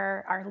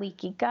repair our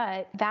leaky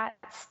gut, that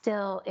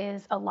still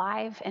is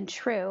alive and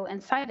true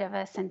inside of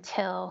us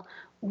until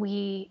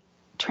we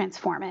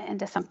transform it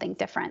into something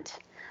different.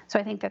 So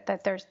I think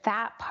that there's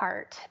that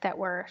part that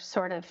we're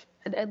sort of,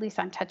 at least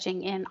I'm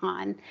touching in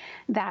on,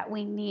 that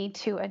we need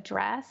to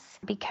address,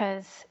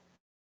 because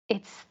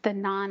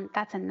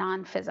that's a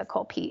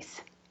non-physical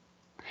piece.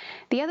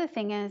 The other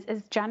thing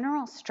is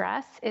general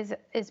stress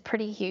is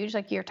pretty huge.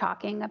 Like you're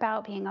talking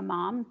about being a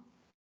mom.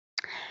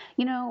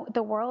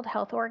 The World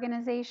Health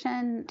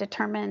Organization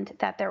determined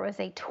that there was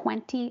a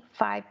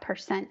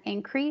 25%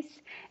 increase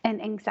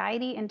in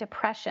anxiety and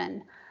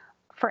depression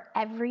for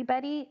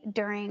everybody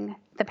during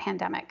the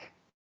pandemic.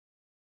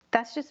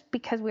 That's just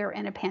because we were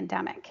in a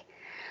pandemic.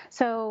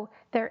 So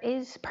there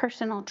is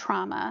personal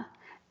trauma,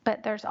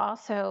 but there's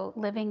also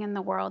living in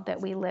the world that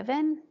we live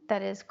in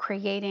that is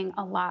creating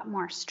a lot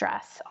more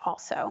stress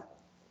also.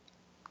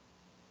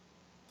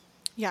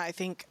 Yeah, I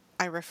think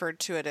I referred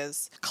to it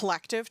as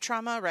collective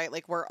trauma, right?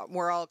 Like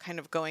we're all kind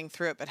of going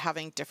through it, but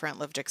having different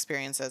lived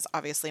experiences.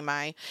 Obviously,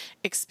 my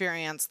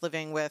experience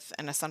living with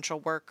an essential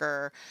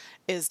worker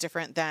is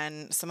different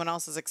than someone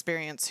else's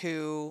experience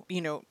who,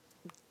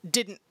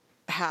 didn't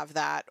have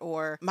that,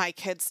 or my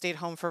kids stayed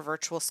home for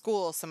virtual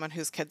school, someone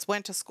whose kids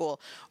went to school,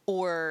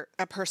 or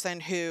a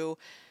person who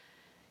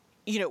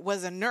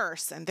was a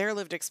nurse and their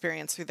lived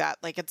experience through that.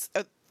 Like it's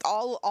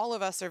all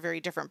of us are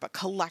very different, but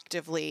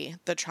collectively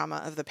the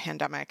trauma of the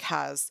pandemic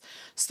has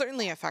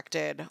certainly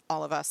affected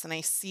all of us. And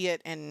I see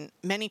it in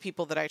many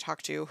people that I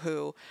talk to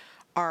who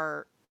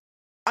are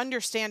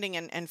understanding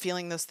and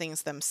feeling those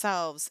things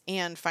themselves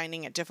and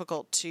finding it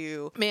difficult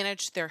to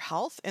manage their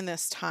health in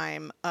this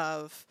time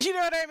of, you know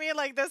what I mean?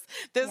 Like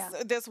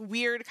this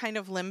weird kind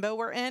of limbo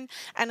we're in.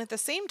 And at the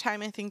same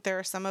time, I think there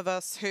are some of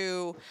us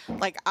who,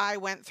 like, I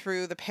went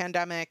through the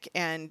pandemic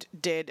and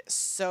did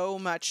so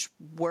much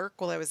work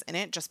while I was in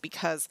it, just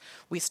because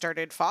we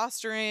started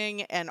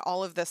fostering and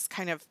all of this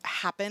kind of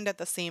happened at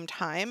the same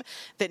time,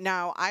 that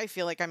now I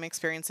feel like I'm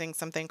experiencing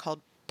something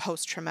called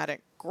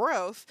post-traumatic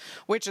growth,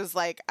 which is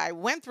like I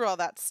went through all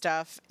that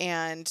stuff,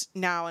 and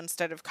now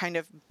instead of kind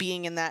of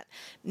being in that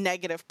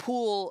negative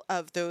pool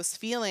of those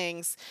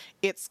feelings,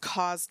 it's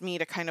caused me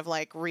to kind of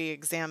like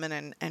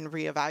re-examine and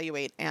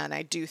reevaluate. And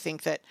I do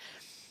think that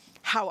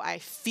how I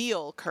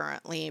feel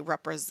currently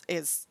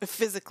is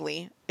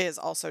physically is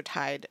also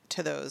tied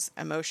to those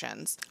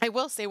emotions. I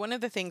will say one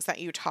of the things that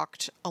you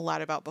talked a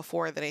lot about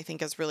before that I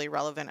think is really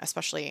relevant,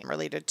 especially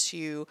related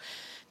to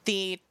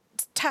the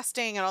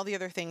testing and all the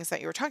other things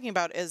that you were talking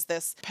about, is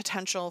this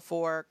potential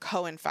for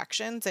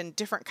co-infections and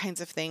different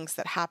kinds of things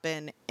that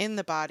happen in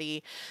the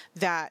body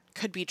that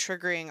could be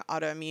triggering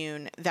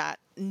autoimmune that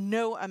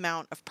no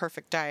amount of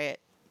perfect diet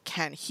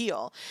can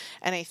heal.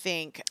 And I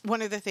think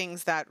one of the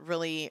things that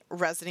really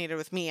resonated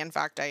with me, in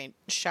fact, I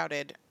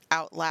shouted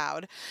out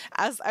loud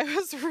as I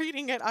was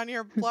reading it on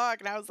your blog,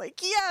 and I was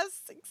like,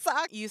 yes,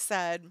 exactly. You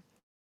said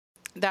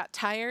that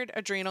tired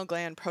adrenal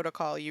gland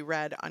protocol you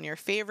read on your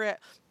favorite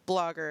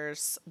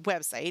blogger's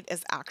website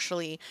is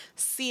actually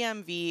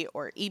CMV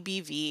or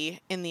EBV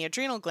in the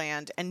adrenal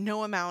gland, and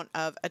no amount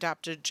of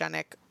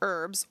adaptogenic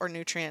herbs or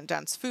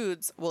nutrient-dense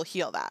foods will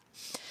heal that.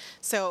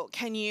 So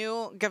can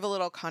you give a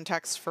little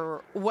context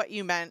for what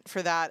you meant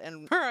for that,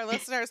 and for our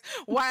listeners,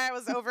 why I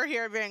was over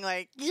here being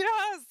like,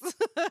 yes?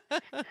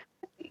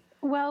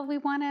 Well, we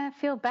want to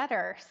feel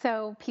better.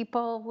 So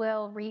people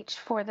will reach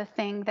for the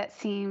thing that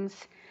seems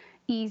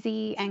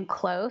easy and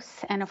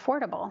close and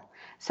affordable.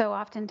 So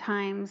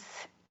oftentimes,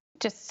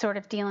 just sort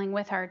of dealing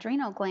with our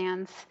adrenal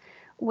glands,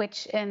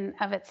 which in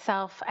of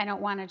itself, I don't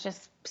want to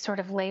just sort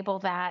of label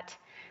that,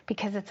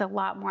 because it's a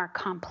lot more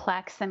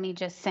complex than me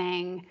just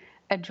saying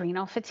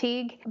adrenal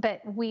fatigue.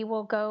 But we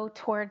will go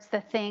towards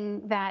the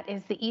thing that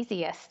is the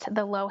easiest,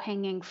 the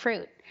low-hanging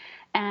fruit.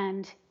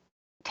 And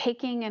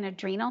taking an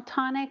adrenal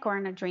tonic or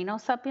an adrenal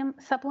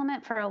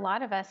supplement for a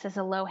lot of us is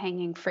a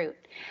low-hanging fruit,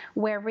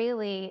 where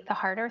really the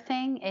harder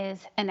thing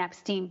is an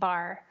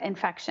Epstein-Barr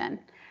infection.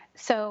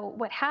 So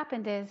what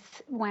happened is,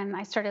 when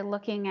I started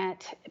looking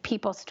at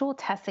people's stool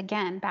tests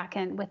again back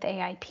in with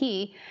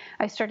AIP,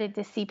 I started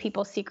to see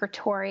people's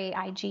secretory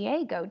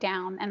IgA go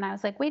down. And I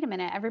was like, wait a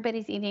minute,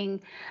 everybody's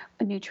eating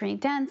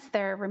nutrient dense,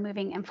 they're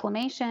removing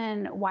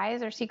inflammation. Why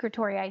is their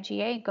secretory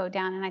IgA go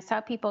down? And I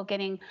saw people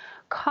getting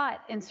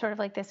caught in sort of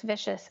like this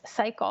vicious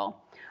cycle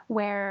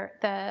where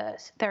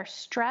their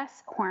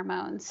stress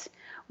hormones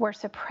were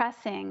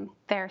suppressing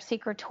their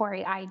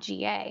secretory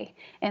IgA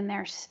in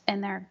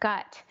their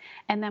gut.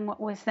 And then what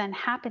was then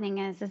happening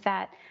is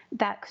that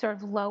sort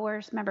of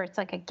lowers, remember, it's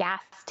like a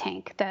gas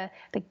tank. The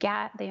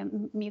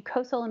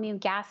mucosal immune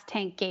gas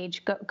tank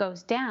gauge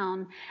goes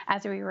down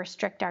as we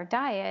restrict our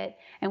diet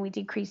and we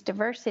decrease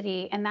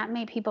diversity, and that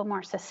made people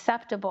more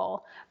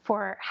susceptible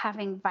for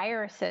having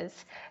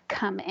viruses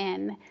come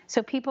in.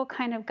 So people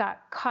kind of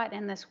got caught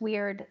in this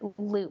weird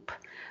loop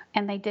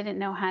and they didn't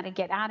know how to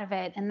get out of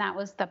it. And that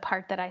was the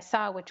part that I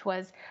saw, which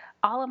was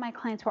all of my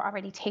clients were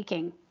already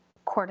taking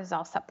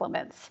cortisol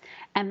supplements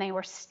and they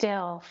were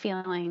still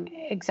feeling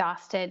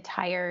exhausted,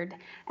 tired,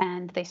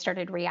 and they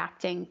started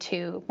reacting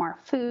to more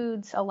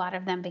foods. A lot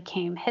of them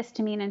became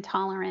histamine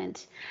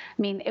intolerant.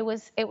 I mean, it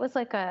was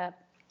like a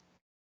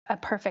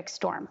perfect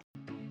storm.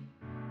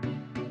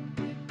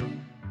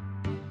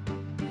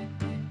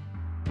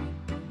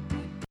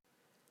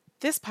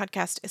 This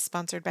podcast is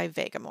sponsored by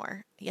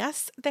Vegamore.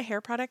 Yes, the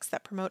hair products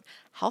that promote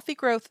healthy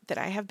growth that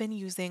I have been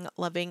using,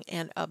 loving,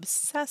 and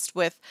obsessed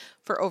with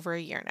for over a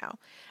year now.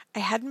 I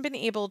hadn't been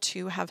able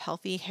to have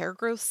healthy hair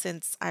growth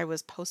since I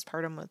was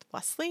postpartum with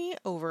Wesley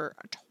over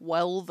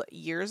 12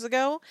 years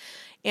ago.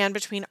 And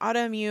between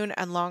autoimmune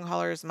and long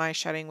haulers, my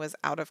shedding was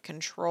out of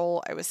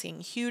control. I was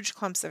seeing huge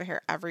clumps of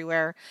hair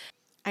everywhere.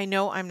 I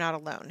know I'm not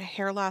alone.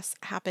 Hair loss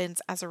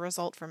happens as a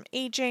result from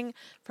aging,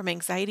 from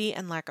anxiety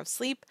and lack of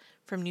sleep,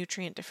 from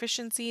nutrient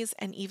deficiencies,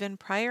 and even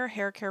prior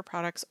hair care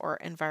products or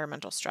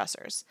environmental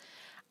stressors.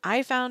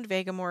 I found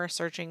Vegamore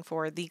searching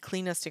for the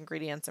cleanest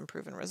ingredients and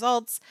proven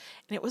results,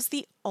 and it was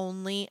the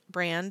only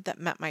brand that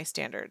met my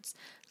standards.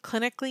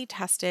 Clinically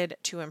tested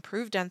to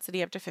improve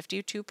density up to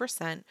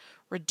 52%,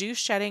 reduce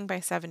shedding by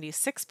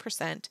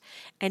 76%,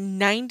 and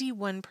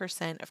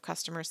 91% of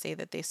customers say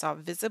that they saw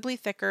visibly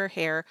thicker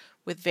hair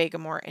with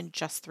Vegamore in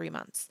just 3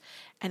 months.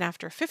 And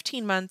after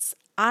 15 months,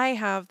 I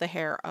have the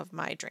hair of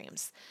my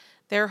dreams.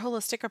 Their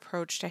holistic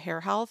approach to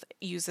hair health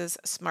uses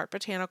smart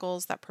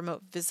botanicals that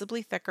promote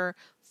visibly thicker,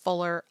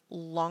 fuller,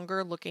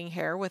 longer looking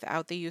hair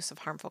without the use of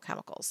harmful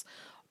chemicals.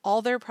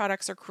 All their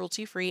products are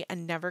cruelty free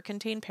and never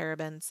contain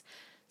parabens.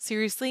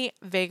 Seriously,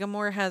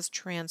 Vegamore has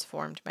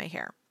transformed my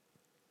hair.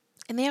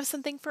 And they have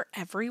something for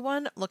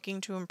everyone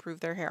looking to improve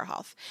their hair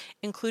health,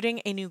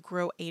 including a new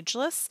Grow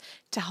Ageless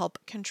to help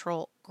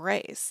control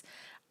grays.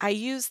 I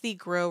use the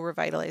Grow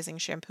Revitalizing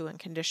Shampoo and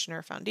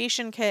Conditioner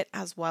Foundation Kit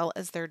as well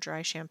as their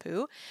dry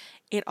shampoo.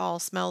 It all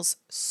smells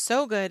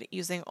so good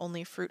using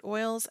only fruit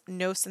oils,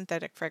 no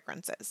synthetic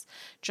fragrances.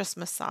 Just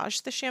massage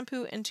the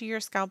shampoo into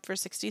your scalp for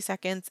 60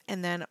 seconds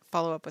and then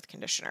follow up with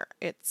conditioner.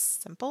 It's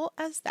simple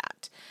as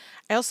that.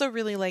 I also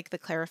really like the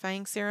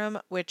clarifying serum,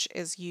 which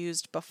is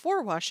used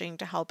before washing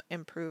to help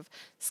improve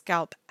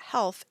scalp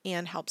health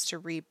and helps to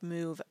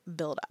remove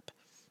buildup.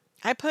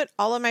 I put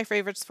all of my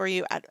favorites for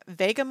you at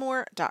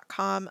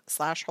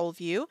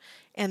vegamore.com/wholeview,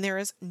 and there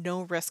is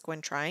no risk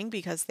when trying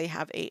because they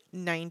have a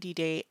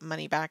 90-day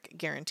money-back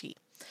guarantee.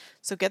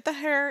 So get the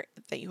hair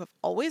that you have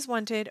always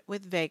wanted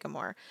with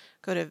Vegamore.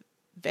 Go to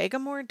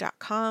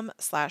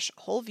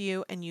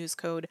vegamore.com/wholeview and use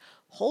code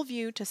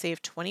wholeview to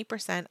save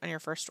 20% on your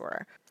first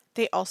order.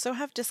 They also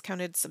have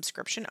discounted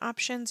subscription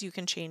options you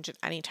can change at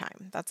any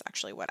time. That's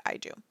actually what I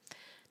do.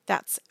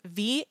 That's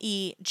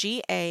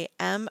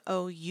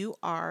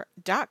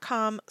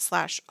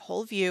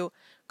vegamore.com/wholeview,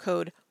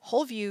 code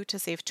wholeview to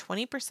save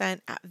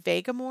 20% at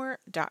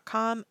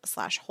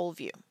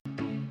vegamore.com/wholeview.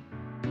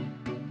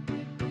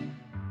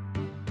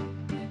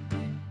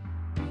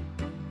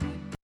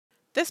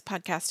 This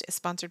podcast is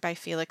sponsored by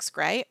Felix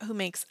Gray, who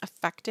makes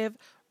effective,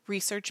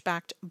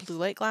 research-backed blue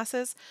light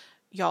glasses.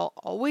 Y'all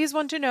always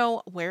want to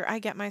know where I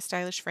get my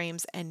stylish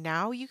frames, and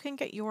now you can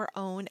get your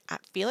own at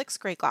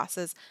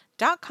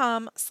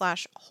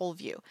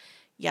felixgrayglasses.com/wholeview.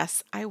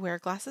 Yes, I wear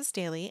glasses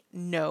daily.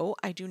 No,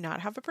 I do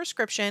not have a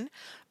prescription,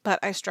 but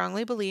I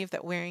strongly believe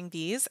that wearing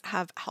these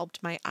have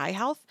helped my eye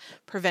health,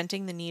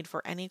 preventing the need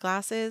for any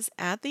glasses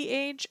at the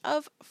age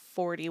of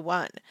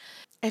 41.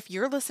 If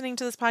you're listening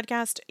to this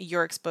podcast,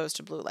 you're exposed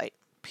to blue light.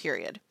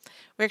 Period.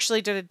 We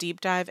actually did a deep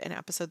dive in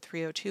episode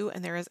 302,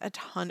 and there is a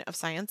ton of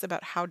science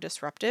about how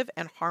disruptive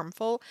and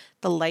harmful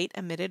the light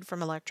emitted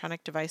from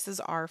electronic devices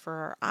are for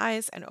our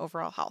eyes and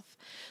overall health.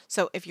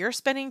 So if you're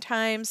spending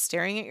time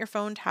staring at your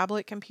phone,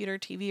 tablet, computer,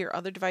 TV, or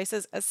other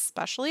devices,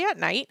 especially at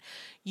night,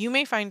 you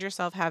may find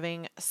yourself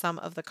having some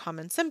of the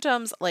common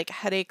symptoms like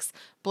headaches,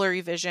 blurry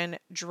vision,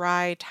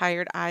 dry,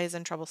 tired eyes,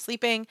 and trouble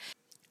sleeping.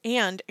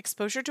 And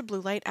exposure to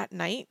blue light at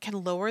night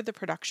can lower the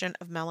production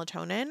of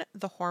melatonin,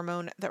 the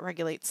hormone that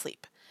regulates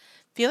sleep.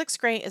 Felix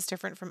Gray is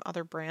different from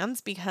other brands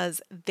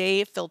because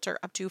they filter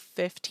up to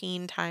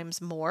 15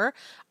 times more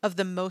of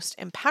the most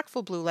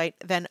impactful blue light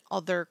than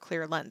other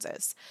clear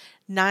lenses.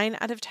 9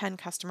 out of 10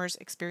 customers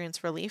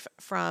experience relief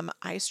from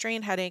eye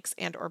strain, headaches,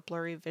 and or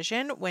blurry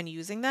vision when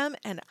using them,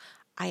 and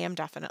I am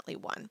definitely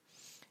one.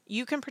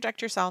 You can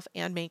protect yourself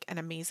and make an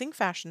amazing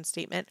fashion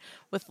statement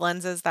with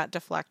lenses that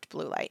deflect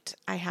blue light.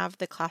 I have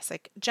the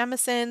classic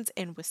Jemisons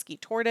in Whiskey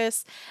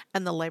Tortoise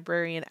and the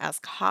Librarian as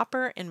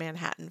Copper in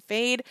Manhattan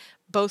Fade,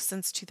 both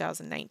since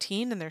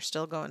 2019, and they're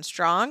still going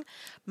strong.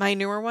 My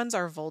newer ones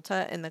are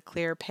Volta in the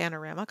clear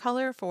panorama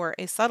color for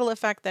a subtle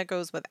effect that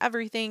goes with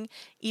everything,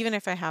 even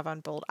if I have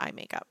on bold eye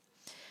makeup.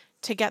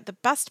 To get the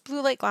best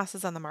blue light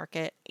glasses on the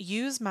market,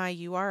 use my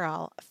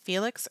URL,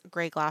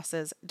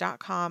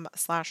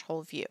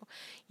 felixgrayglasses.com/wholeview.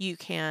 You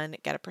can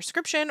get a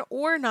prescription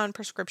or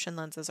non-prescription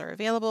lenses are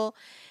available.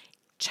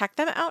 Check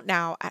them out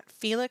now at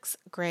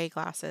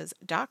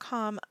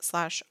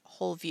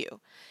felixgrayglasses.com/wholeview.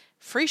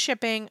 free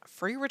shipping,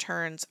 free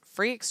returns,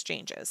 free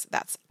exchanges.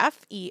 That's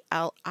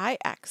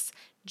FELIXGRAY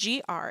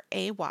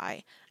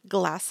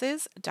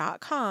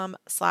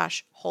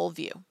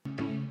glasses.com/wholeview.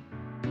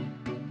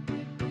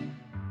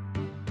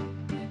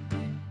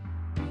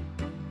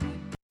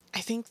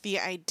 I think the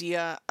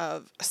idea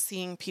of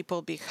seeing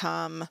people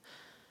become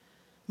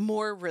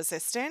more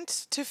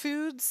resistant to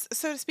foods,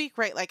 so to speak,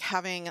 right? Like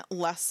having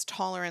less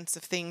tolerance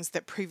of things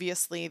that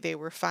previously they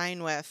were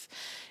fine with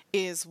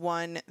is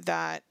one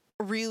that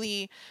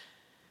really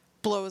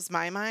blows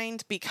my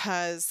mind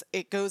because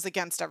it goes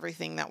against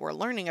everything that we're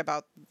learning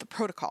about the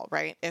protocol,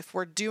 right? If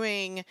we're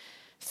doing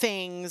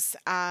things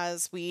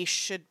as we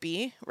should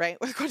be, right,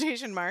 with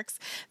quotation marks,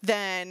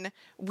 then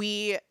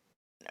we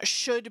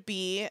should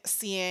be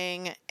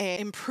seeing an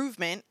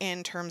improvement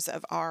in terms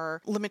of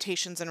our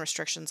limitations and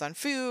restrictions on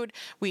food.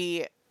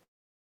 We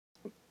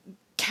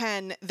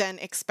can then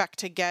expect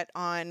to get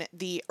on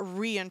the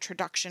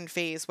reintroduction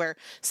phase where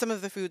some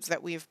of the foods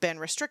that we've been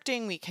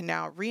restricting, we can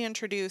now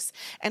reintroduce.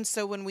 And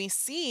so when we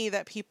see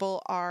that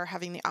people are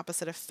having the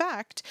opposite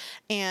effect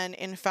and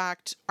in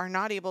fact are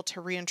not able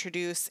to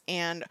reintroduce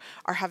and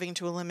are having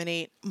to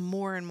eliminate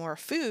more and more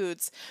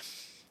foods,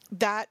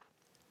 that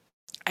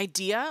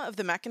idea of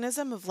the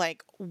mechanism of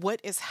like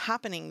what is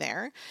happening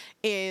there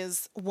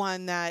is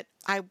one that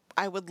I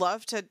would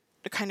love to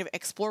kind of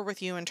explore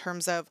with you in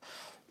terms of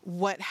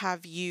what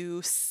have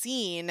you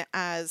seen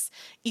as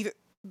either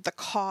the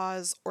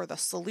cause or the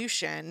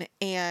solution.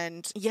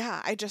 And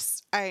yeah, I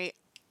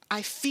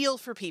feel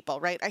for people,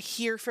 right? I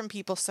hear from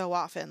people so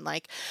often,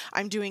 like,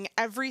 I'm doing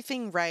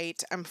everything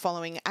right. I'm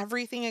following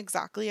everything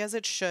exactly as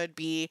it should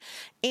be.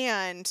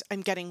 And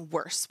I'm getting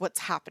worse.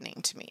 What's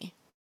happening to me?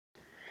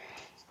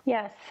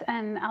 Yes,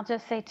 and I'll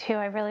just say too,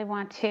 I really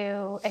want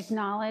to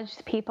acknowledge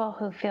the people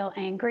who feel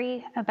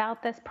angry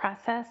about this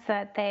process,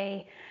 that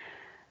they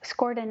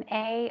scored an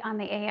A on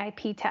the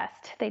AIP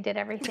test. They did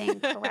everything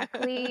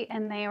correctly,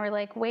 and they were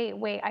like, wait,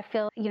 I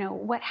feel,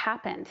 what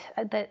happened?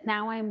 That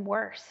now I'm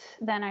worse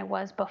than I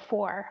was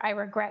before. I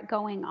regret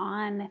going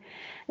on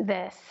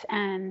this.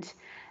 And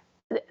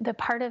the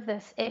part of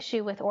this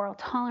issue with oral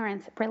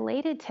tolerance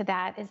related to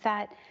that is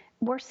that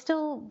we're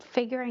still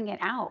figuring it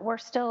out. We're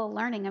still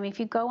learning. I mean, if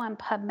you go on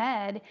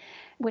PubMed,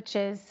 which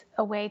is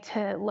a way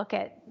to look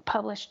at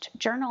published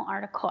journal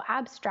article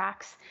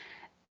abstracts,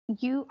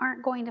 you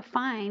aren't going to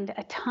find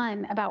a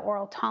ton about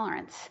oral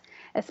tolerance,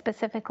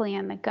 specifically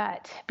in the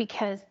gut,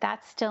 because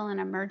that's still an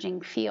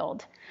emerging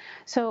field.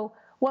 So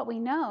what we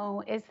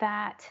know is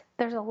that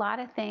there's a lot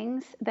of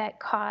things that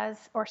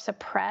cause or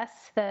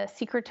suppress the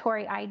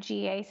secretory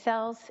IgA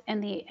cells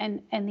and the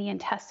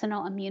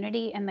intestinal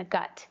immunity in the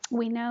gut.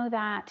 We know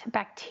that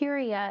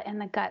bacteria in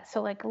the gut,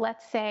 so like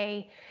let's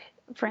say,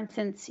 for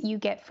instance, you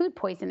get food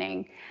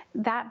poisoning,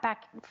 that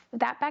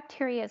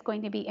bacteria is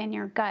going to be in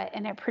your gut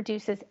and it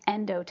produces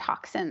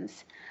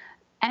endotoxins.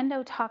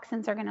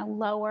 Endotoxins are going to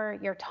lower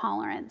your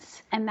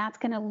tolerance, and that's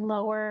going to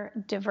lower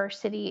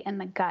diversity in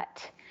the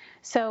gut.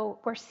 So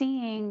we're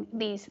seeing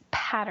these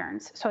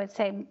patterns. So I'd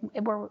say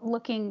we're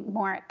looking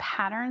more at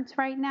patterns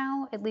right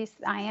now, at least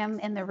I am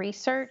in the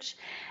research,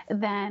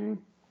 than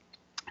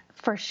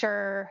for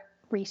sure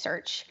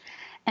research.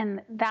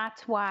 And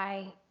that's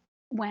why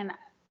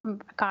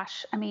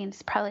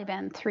it's probably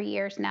been 3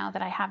 years now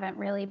that I haven't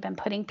really been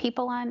putting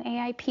people on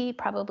AIP,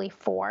 probably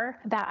 4,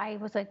 that I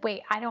was like,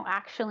 wait, I don't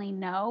actually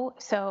know.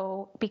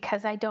 So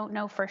because I don't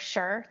know for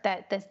sure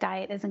that this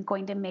diet isn't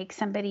going to make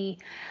somebody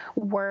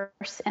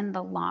worse in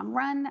the long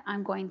run,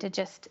 I'm going to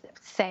just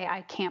say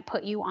I can't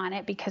put you on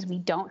it because we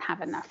don't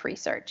have enough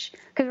research.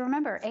 Because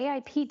remember,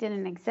 AIP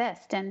didn't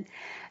exist. And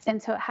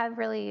so it had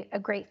really a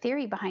great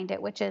theory behind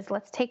it, which is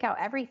let's take out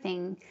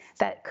everything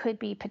that could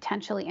be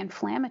potentially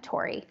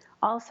inflammatory,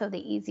 also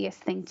the easiest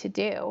thing to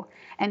do,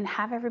 and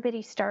have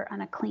everybody start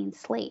on a clean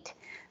slate.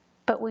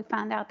 But we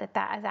found out that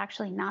that is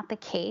actually not the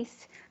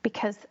case,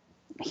 because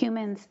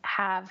humans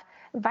have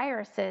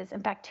viruses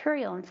and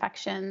bacterial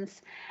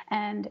infections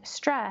and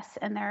stress,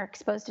 and they're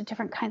exposed to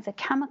different kinds of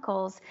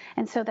chemicals.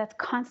 And so that's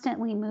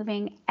constantly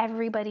moving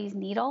everybody's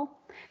needle.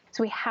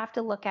 So we have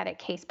to look at it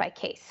case by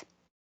case.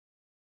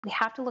 We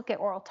have to look at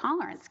oral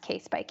tolerance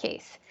case by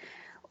case.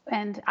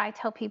 And I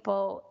tell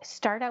people,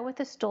 start out with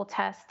a stool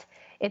test.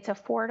 It's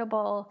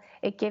affordable.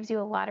 It gives you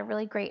a lot of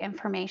really great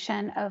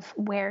information of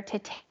where to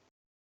take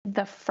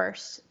the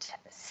first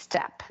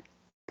step,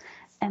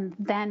 and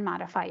then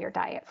modify your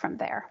diet from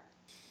there.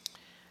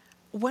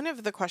 One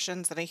of the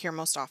questions that I hear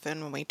most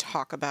often when we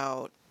talk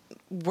about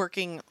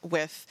working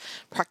with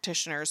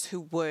practitioners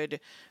who would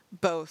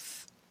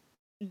both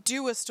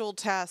do a stool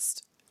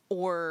test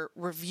or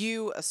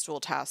review a stool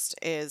test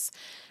is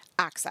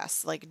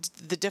access, like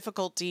the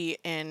difficulty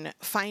in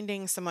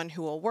finding someone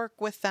who will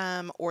work with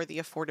them or the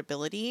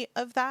affordability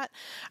of that.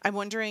 I'm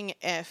wondering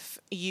if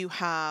you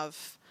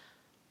have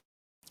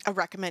a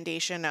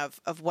recommendation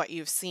of what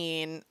you've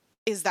seen.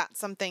 Is that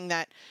something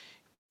that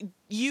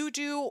you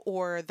do,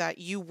 or that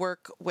you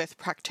work with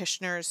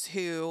practitioners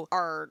who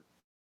are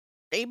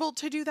able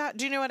to do that?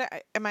 Do you know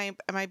what am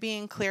I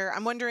being clear?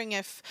 I'm wondering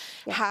if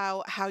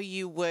Yeah. how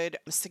you would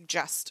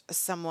suggest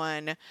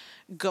someone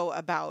go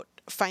about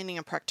finding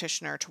a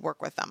practitioner to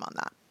work with them on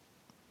that.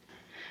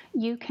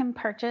 You can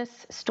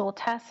purchase stool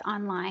tests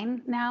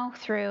online now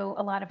through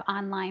a lot of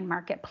online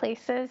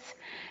marketplaces.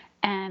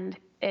 And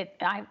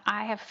I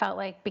have felt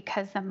like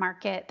because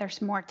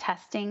there's more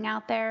testing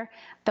out there,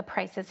 the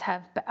prices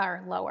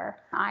are lower.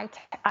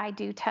 I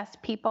do test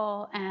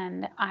people,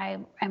 and I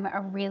am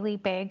a really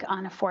big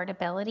on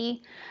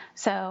affordability.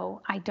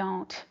 So I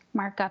don't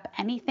mark up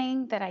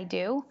anything that I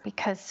do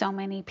because so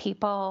many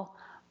people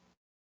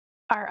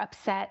are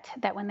upset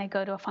that when they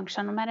go to a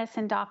functional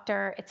medicine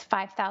doctor, it's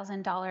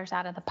 $5,000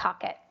 out of the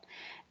pocket.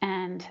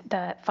 And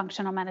the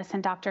functional medicine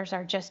doctors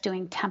are just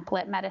doing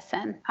template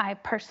medicine. I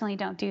personally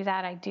don't do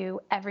that. I do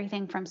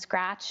everything from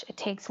scratch. It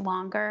takes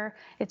longer,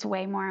 it's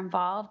way more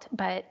involved,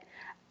 but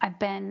I've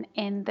been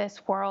in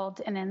this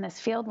world and in this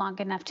field long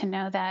enough to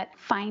know that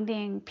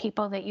finding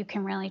people that you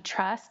can really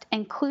trust,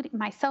 including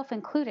myself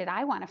included,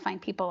 I want to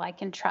find people I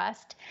can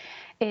trust,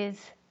 is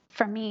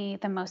for me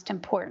the most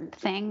important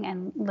thing,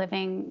 and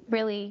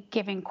really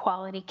giving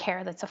quality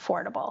care that's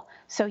affordable.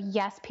 So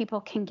yes, people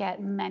can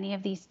get many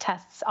of these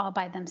tests all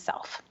by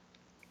themselves.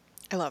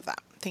 I love that.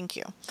 Thank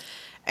you.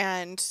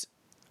 And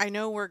I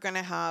know we're going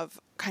to have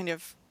kind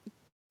of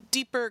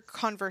deeper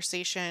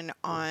conversation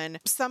on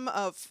some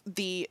of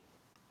the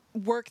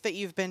work that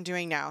you've been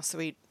doing now. So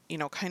we,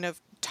 kind of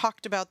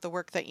talked about the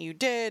work that you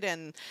did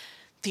and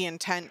the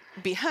intent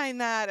behind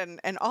that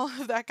and all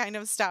of that kind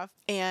of stuff.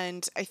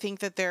 And I think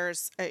that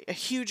there's a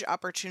huge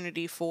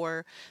opportunity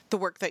for the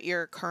work that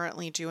you're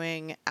currently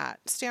doing at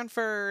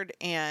Stanford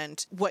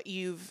and what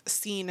you've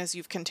seen as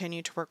you've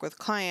continued to work with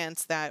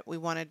clients that we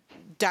want to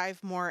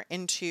dive more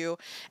into.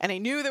 And I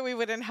knew that we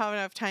wouldn't have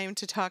enough time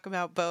to talk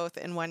about both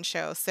in one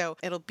show, so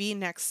it'll be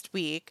next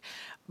week.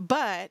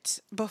 But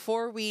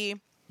before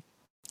we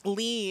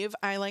leave,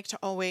 I like to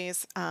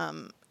always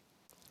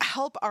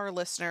help our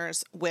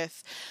listeners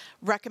with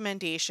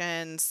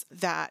recommendations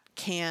that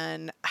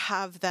can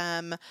have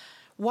them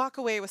walk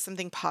away with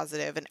something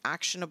positive, an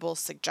actionable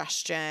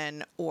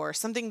suggestion, or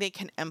something they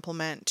can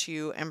implement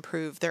to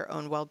improve their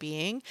own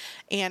well-being.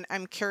 And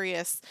I'm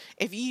curious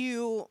if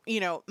you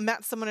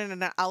met someone in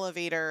an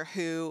elevator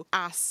who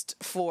asked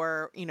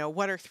for,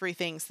 what are 3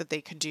 things that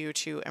they could do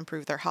to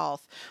improve their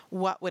health,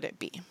 what would it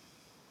be?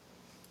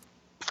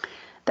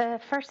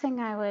 The first thing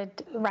I would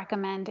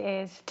recommend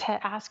is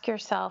to ask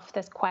yourself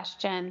this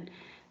question: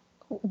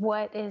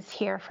 what is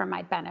here for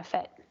my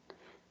benefit?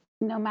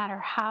 No matter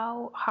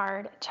how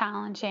hard,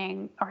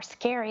 challenging, or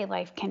scary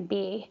life can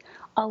be,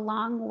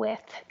 along with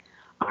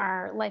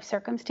our life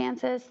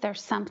circumstances,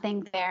 there's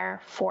something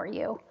there for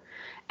you.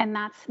 And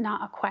that's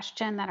not a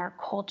question that our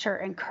culture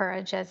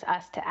encourages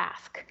us to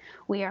ask.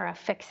 We are a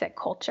fix-it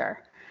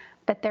culture,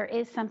 but there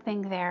is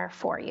something there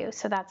for you.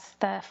 So that's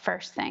the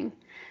first thing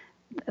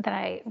that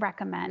I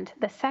recommend.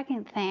 The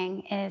second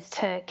thing is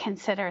to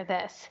consider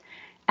this: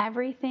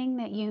 everything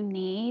that you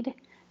need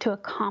to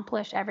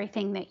accomplish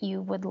everything that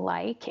you would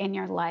like in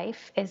your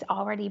life is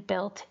already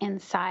built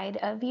inside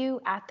of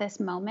you at this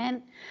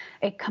moment,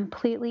 a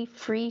completely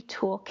free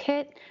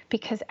toolkit,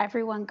 because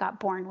everyone got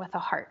born with a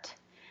heart.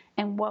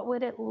 And what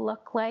would it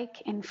look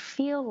like and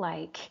feel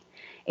like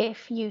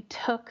if you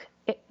took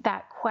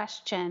that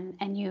question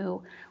and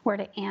you were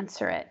to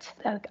answer it?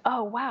 Like,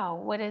 oh, wow,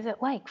 what is it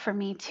like for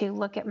me to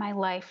look at my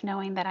life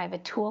knowing that I have a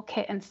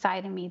toolkit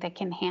inside of me that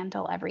can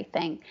handle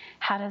everything?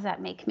 How does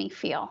that make me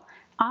feel?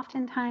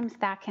 Oftentimes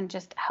that can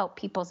just help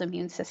people's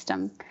immune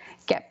system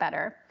get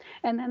better.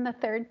 And then the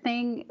third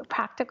thing,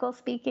 practical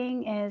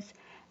speaking, is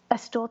a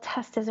stool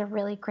test is a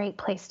really great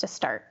place to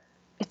start.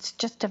 It's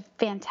just a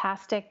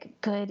fantastic,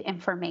 good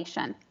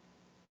information.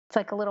 It's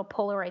like a little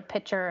Polaroid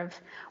picture of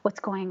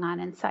what's going on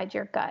inside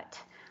your gut.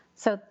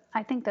 So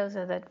I think those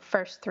are the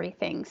first 3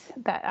 things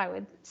that I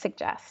would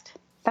suggest.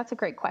 That's a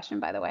great question,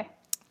 by the way.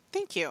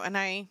 Thank you. And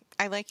I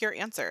like your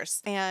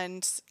answers.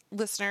 And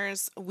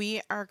listeners,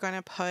 we are going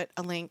to put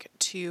a link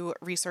to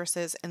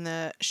resources in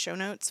the show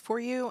notes for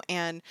you.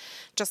 And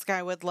Jessica,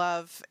 I would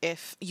love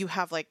if you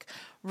have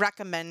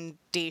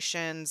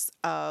recommendations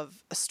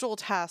of stool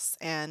tests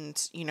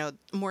and,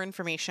 more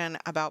information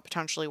about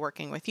potentially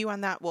working with you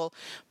on that. We'll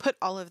put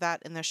all of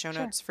that in the show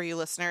notes for you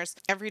listeners.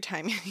 Every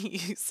time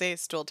you say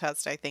stool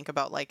test, I think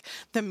about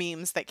the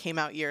memes that came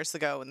out years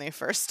ago when they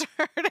first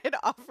started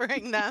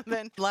offering them.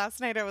 And last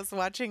night I was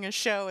watching a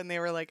show and they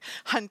were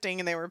hunting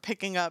and they were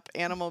picking up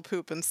animal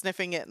poop and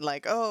sniffing it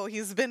and oh,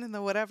 he's been in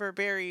the whatever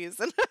berries.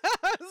 And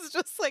I was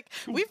just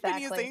we've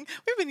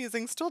been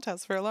using stool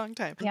tests for a long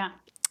time. Yeah.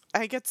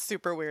 I get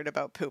super weird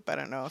about poop. I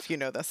don't know if you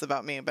know this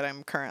about me, but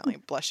I'm currently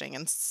blushing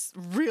and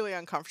really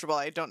uncomfortable.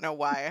 I don't know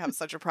why I have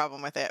such a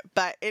problem with it,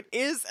 but it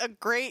is a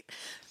great,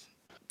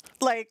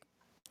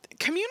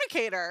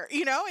 communicator,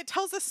 it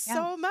tells us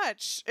so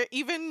much,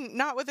 even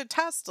not with a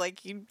test.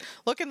 You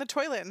look in the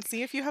toilet and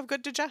see if you have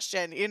good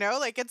digestion,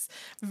 it's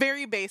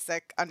very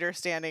basic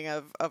understanding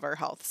of our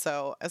health.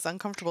 So as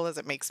uncomfortable as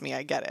it makes me,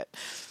 I get it.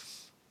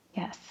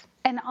 Yes.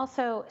 And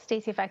also,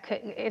 Stacey, if I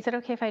could, is it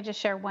okay if I just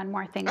share one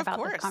more thing Of about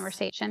this course.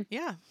 conversation?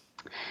 Yeah.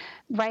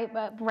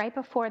 Right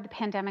before the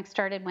pandemic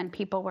started, when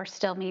people were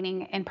still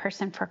meeting in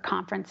person for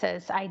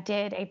conferences, I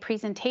did a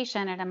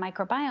presentation at a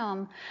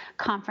microbiome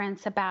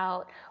conference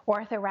about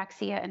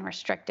orthorexia and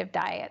restrictive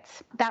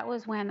diets. That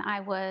was when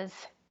I was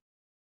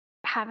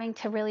having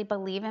to really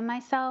believe in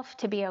myself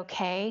to be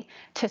okay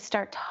to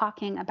start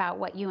talking about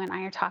what you and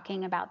I are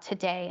talking about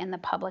today in the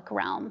public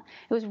realm.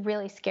 It was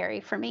really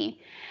scary for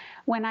me.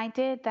 When I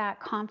did that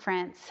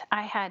conference,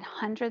 I had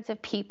hundreds of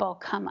people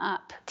come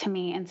up to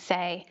me and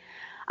say,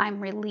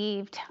 I'm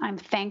relieved, I'm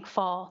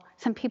thankful.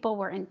 Some people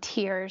were in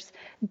tears,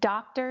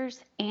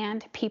 doctors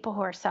and people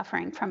who are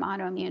suffering from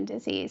autoimmune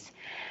disease,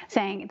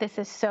 saying, this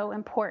is so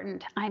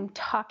important. I'm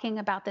talking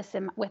about this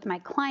with my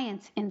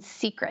clients in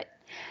secret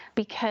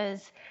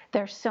because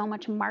there's so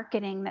much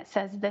marketing that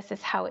says this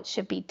is how it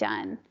should be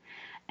done.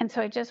 And so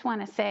I just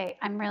want to say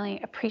I'm really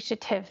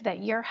appreciative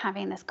that you're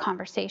having this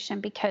conversation,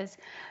 because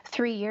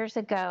 3 years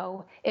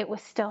ago, it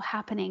was still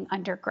happening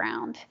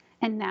underground.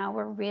 And now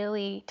we're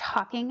really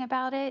talking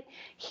about it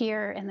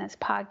here in this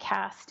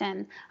podcast.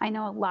 And I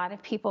know a lot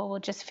of people will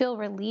just feel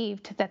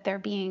relieved that they're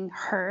being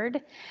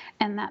heard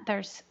and that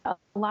there's a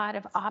lot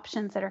of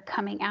options that are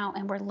coming out,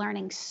 and we're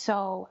learning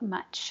so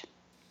much.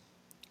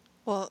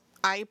 Well,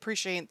 I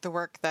appreciate the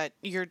work that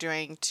you're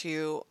doing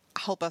to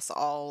help us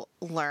all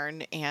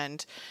learn,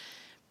 and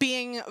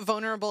being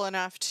vulnerable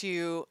enough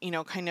to,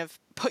 kind of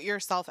put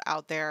yourself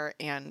out there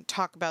and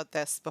talk about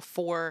this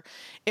before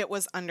it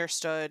was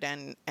understood,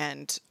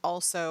 and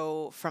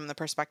also from the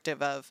perspective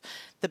of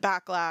the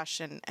backlash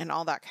and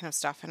all that kind of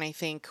stuff. And I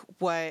think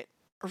what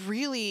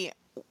really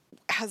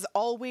has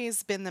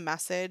always been the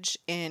message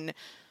in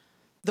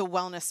the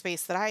wellness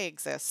space that I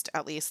exist,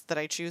 at least that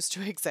I choose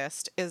to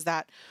exist, is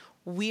that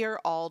we are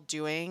all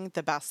doing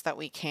the best that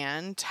we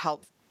can to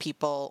help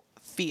people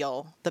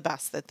feel the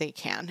best that they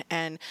can.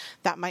 And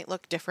that might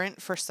look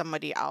different for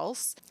somebody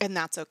else, and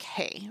that's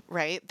okay,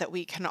 right? That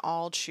we can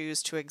all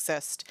choose to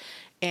exist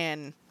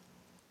in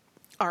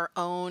our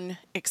own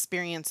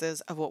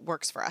experiences of what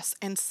works for us.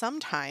 And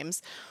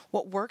sometimes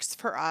what works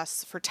for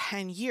us for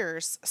 10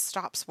 years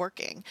stops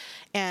working.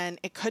 And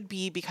it could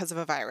be because of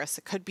a virus.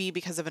 It could be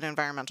because of an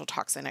environmental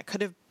toxin. It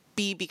could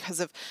be because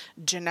of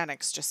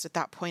genetics just at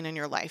that point in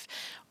your life.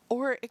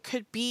 Or it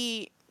could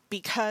be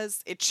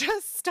because it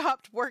just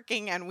stopped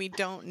working and we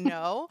don't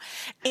know.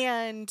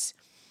 And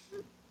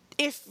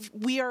if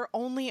we are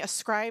only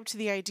ascribed to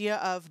the idea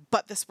of,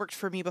 but this worked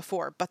for me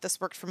before,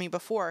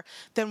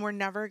 then we're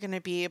never going to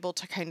be able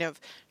to kind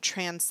of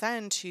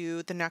transcend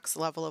to the next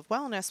level of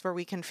wellness where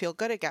we can feel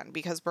good again,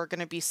 because we're going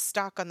to be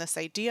stuck on this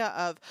idea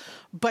of,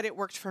 but it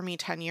worked for me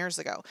 10 years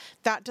ago.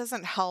 That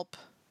doesn't help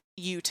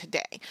you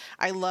today.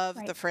 I love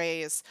the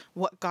phrase,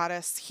 what got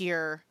us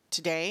here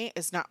today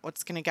is not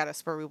what's going to get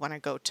us where we want to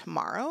go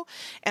tomorrow.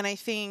 And I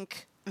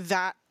think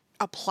that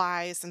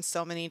applies in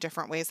so many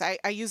different ways. I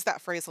use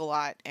that phrase a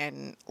lot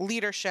in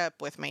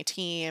leadership with my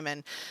team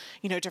and,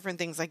 different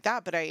things like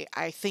that. But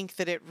I think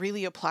that it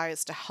really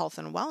applies to health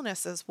and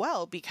wellness as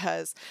well,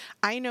 because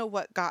I know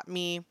what got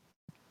me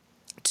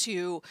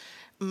to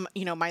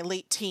my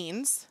late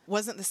teens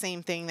wasn't the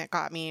same thing that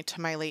got me to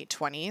my late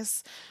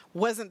 20s,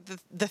 wasn't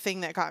the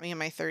thing that got me in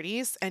my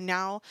 30s. And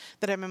now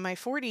that I'm in my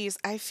 40s,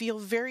 I feel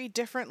very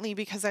differently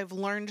because I've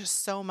learned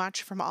so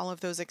much from all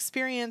of those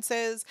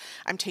experiences.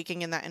 I'm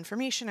taking in that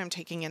information, I'm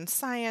taking in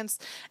science,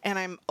 and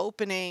I'm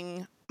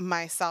opening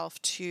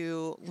myself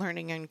to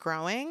learning and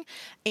growing.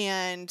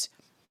 And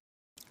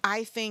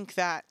I think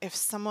that if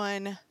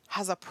someone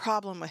has a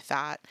problem with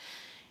that,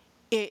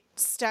 it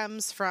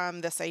stems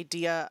from this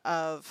idea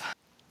of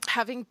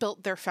having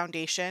built their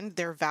foundation,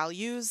 their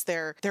values,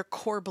 their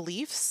core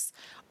beliefs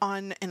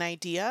on an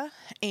idea.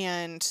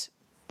 And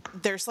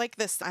there's like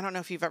this, I don't know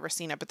if you've ever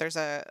seen it, but there's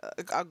a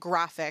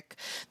graphic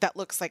that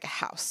looks like a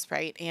house,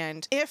 right?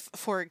 And if,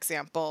 for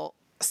example,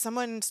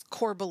 someone's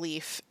core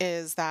belief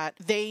is that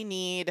they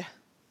need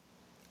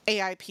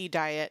AIP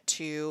diet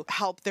to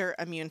help their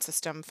immune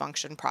system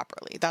function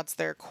properly. That's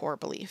their core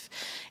belief.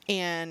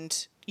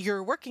 And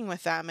you're working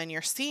with them and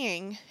you're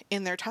seeing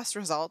in their test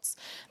results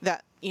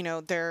that,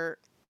 their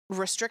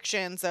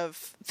restrictions of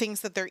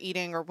things that they're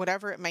eating or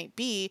whatever it might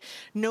be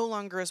no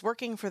longer is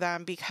working for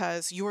them,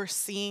 because you're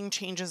seeing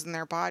changes in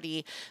their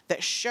body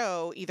that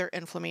show either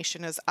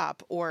inflammation is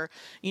up, or,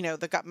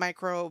 the gut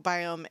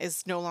microbiome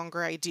is no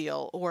longer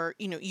ideal, or,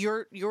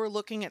 you're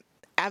looking at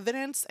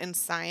evidence and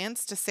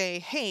science to say,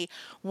 hey,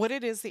 what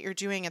it is that you're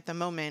doing at the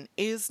moment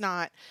is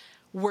not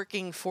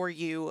working for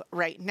you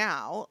right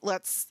now.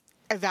 Let's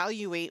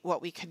evaluate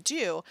what we could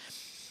do.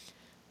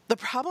 The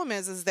problem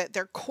is that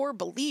their core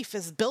belief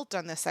is built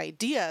on this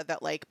idea that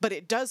but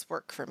it does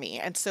work for me.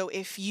 And so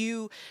if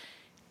you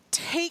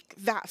take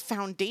that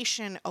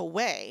foundation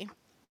away,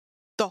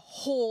 the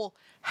whole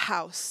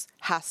house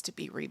has to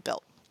be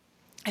rebuilt.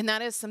 And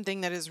that is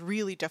something that is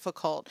really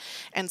difficult,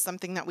 and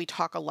something that we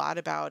talk a lot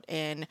about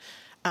in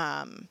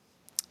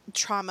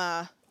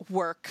trauma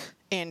work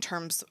in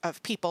terms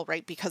of people,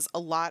 right? Because a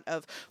lot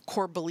of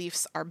core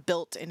beliefs are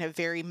built in a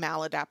very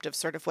maladaptive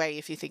sort of way.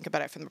 If you think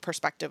about it from the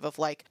perspective of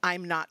like,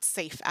 I'm not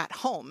safe at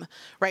home,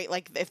 right?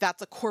 Like if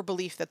that's a core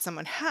belief that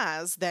someone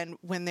has, then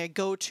when they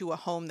go to a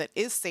home that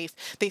is safe,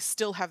 they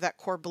still have that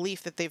core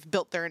belief that they've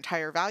built their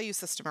entire value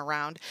system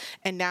around.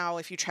 And now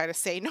if you try to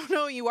say,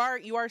 no, you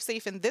are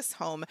safe in this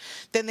home,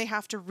 then they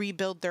have to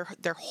rebuild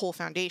their whole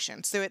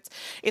foundation. So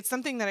it's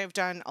something that I've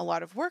done a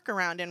lot of work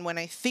around. And when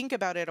I think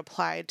about it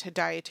applied to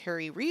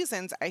dietary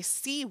reasons, I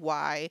see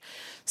why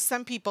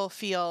some people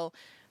feel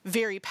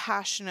very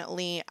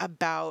passionately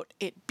about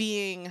it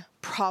being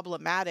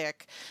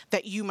problematic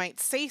that you might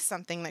say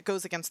something that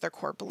goes against their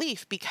core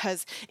belief,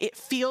 because it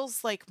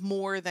feels like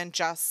more than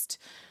just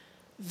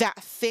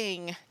that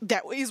thing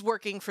that is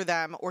working for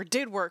them or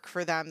did work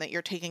for them that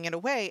you're taking it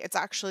away. It's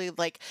actually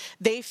like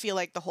they feel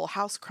like the whole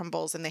house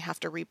crumbles and they have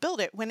to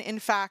rebuild it, when in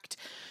fact,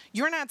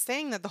 you're not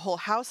saying that the whole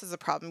house is a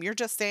problem. You're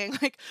just saying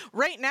like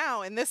right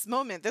now in this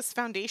moment, this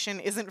foundation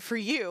isn't for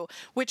you,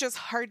 which is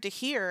hard to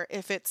hear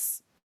if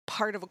it's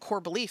part of a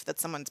core belief that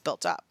someone's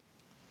built up.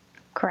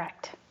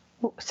 Correct.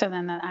 So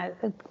then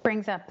it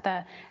brings up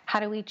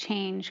how do we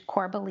change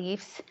core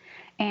beliefs,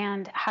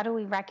 and how do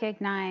we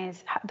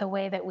recognize the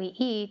way that we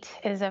eat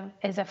is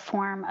a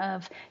form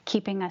of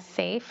keeping us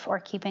safe or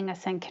keeping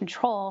us in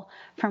control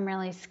from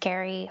really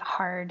scary,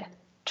 hard,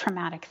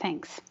 traumatic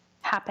things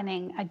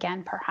happening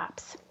again,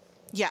 perhaps.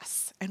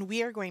 Yes, and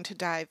we are going to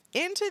dive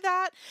into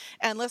that.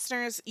 And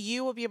listeners,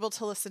 you will be able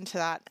to listen to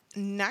that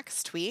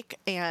next week.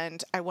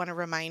 And I want to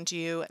remind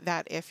you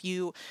that if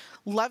you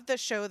love the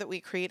show that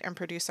we create and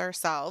produce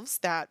ourselves,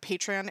 that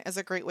Patreon is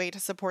a great way to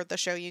support the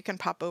show. You can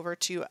pop over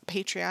to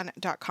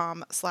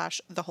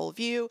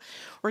patreon.com/thewholeview.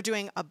 We're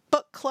doing a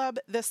book club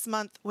this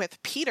month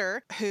with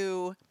Peter,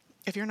 who,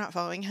 if you're not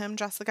following him,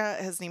 Jessica,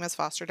 his name is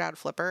Foster Dad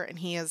Flipper, and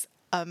he is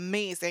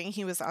amazing.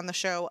 He was on the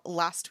show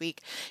last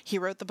week. He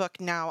wrote the book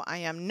Now I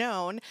Am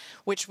Known,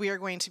 which we are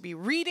going to be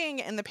reading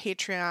in the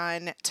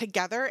Patreon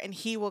together, and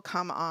he will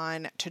come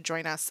on to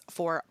join us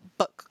for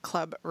book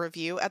club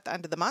review at the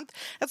end of the month.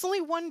 It's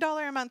only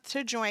 $1 a month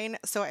to join,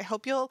 so I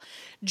hope you'll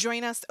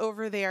join us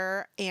over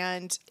there.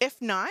 And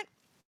if not,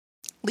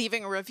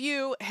 leaving a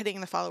review, hitting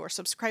the follow or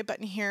subscribe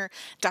button here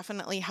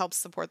definitely helps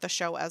support the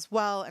show as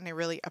well, and I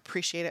really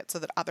appreciate it so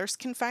that others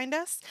can find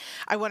us.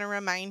 I want to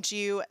remind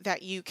you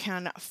that you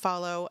can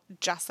follow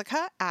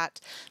Jessica at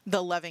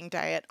The Loving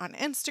Diet on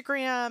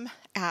Instagram,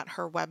 at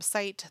her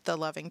website,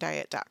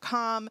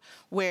 thelovingdiet.com,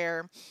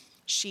 where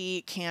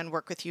she can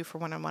work with you for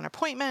one-on-one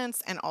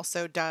appointments and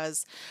also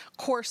does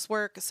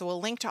coursework. So we'll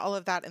link to all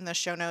of that in the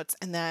show notes.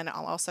 And then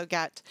I'll also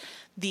get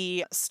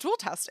the stool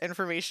test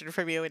information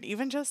from you. And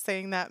even just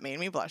saying that made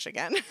me blush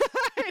again.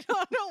 I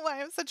don't know why I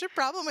have such a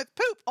problem with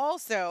poop.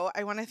 Also,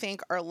 I want to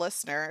thank our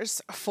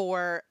listeners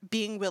for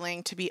being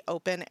willing to be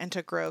open and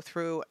to grow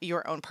through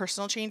your own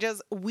personal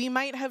changes. We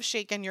might have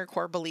shaken your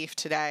core belief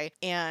today,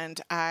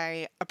 and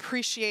I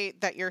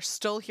appreciate that you're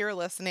still here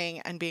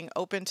listening and being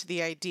open to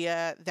the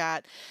idea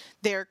that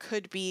there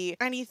could be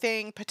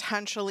anything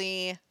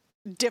potentially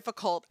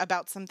difficult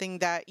about something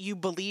that you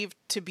believe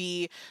to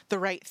be the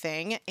right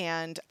thing,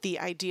 and the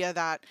idea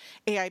that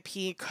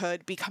AIP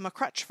could become a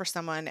crutch for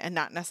someone and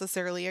not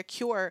necessarily a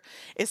cure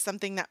is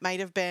something that might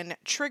have been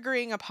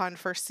triggering upon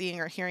first seeing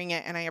or hearing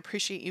it. And I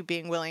appreciate you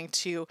being willing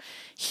to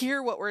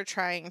hear what we're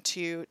trying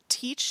to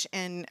teach,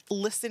 and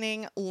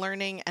listening,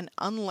 learning, and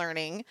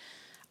unlearning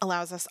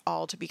allows us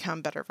all to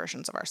become better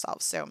versions of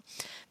ourselves. So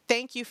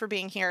thank you for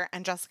being here.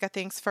 And Jessica,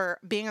 thanks for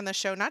being on the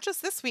show, not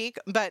just this week,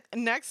 but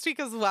next week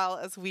as well,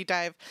 as we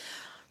dive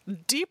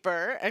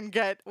deeper and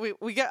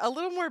we get a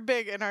little more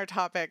big in our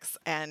topics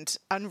and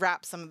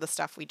unwrap some of the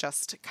stuff we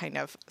just kind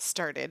of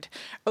started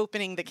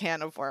opening the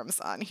can of worms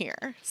on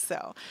here.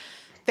 So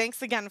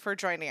thanks again for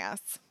joining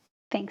us.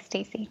 Thanks,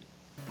 Stacey.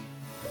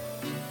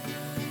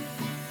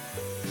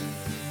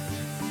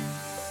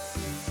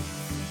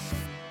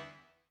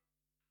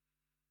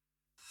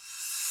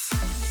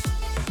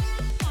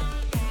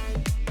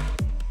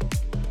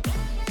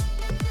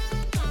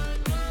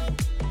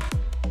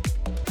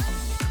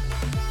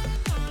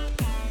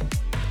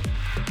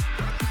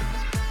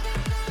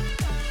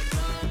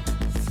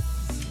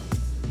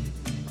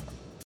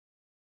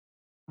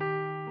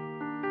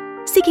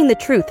 Seeking the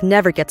truth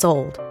never gets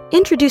old.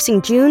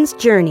 Introducing June's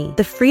Journey,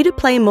 the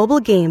free-to-play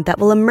mobile game that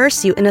will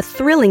immerse you in a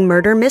thrilling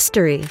murder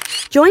mystery.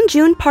 Join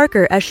June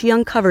Parker as she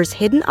uncovers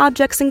hidden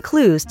objects and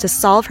clues to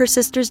solve her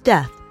sister's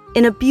death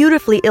in a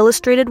beautifully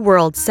illustrated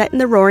world set in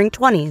the Roaring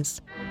 '20s.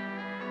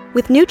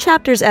 With new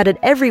chapters added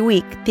every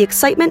week, the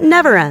excitement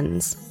never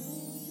ends.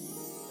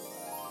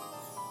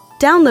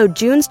 Download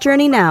June's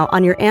Journey now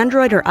on your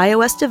Android or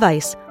iOS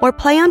device, or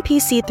play on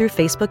PC through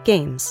Facebook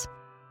Games.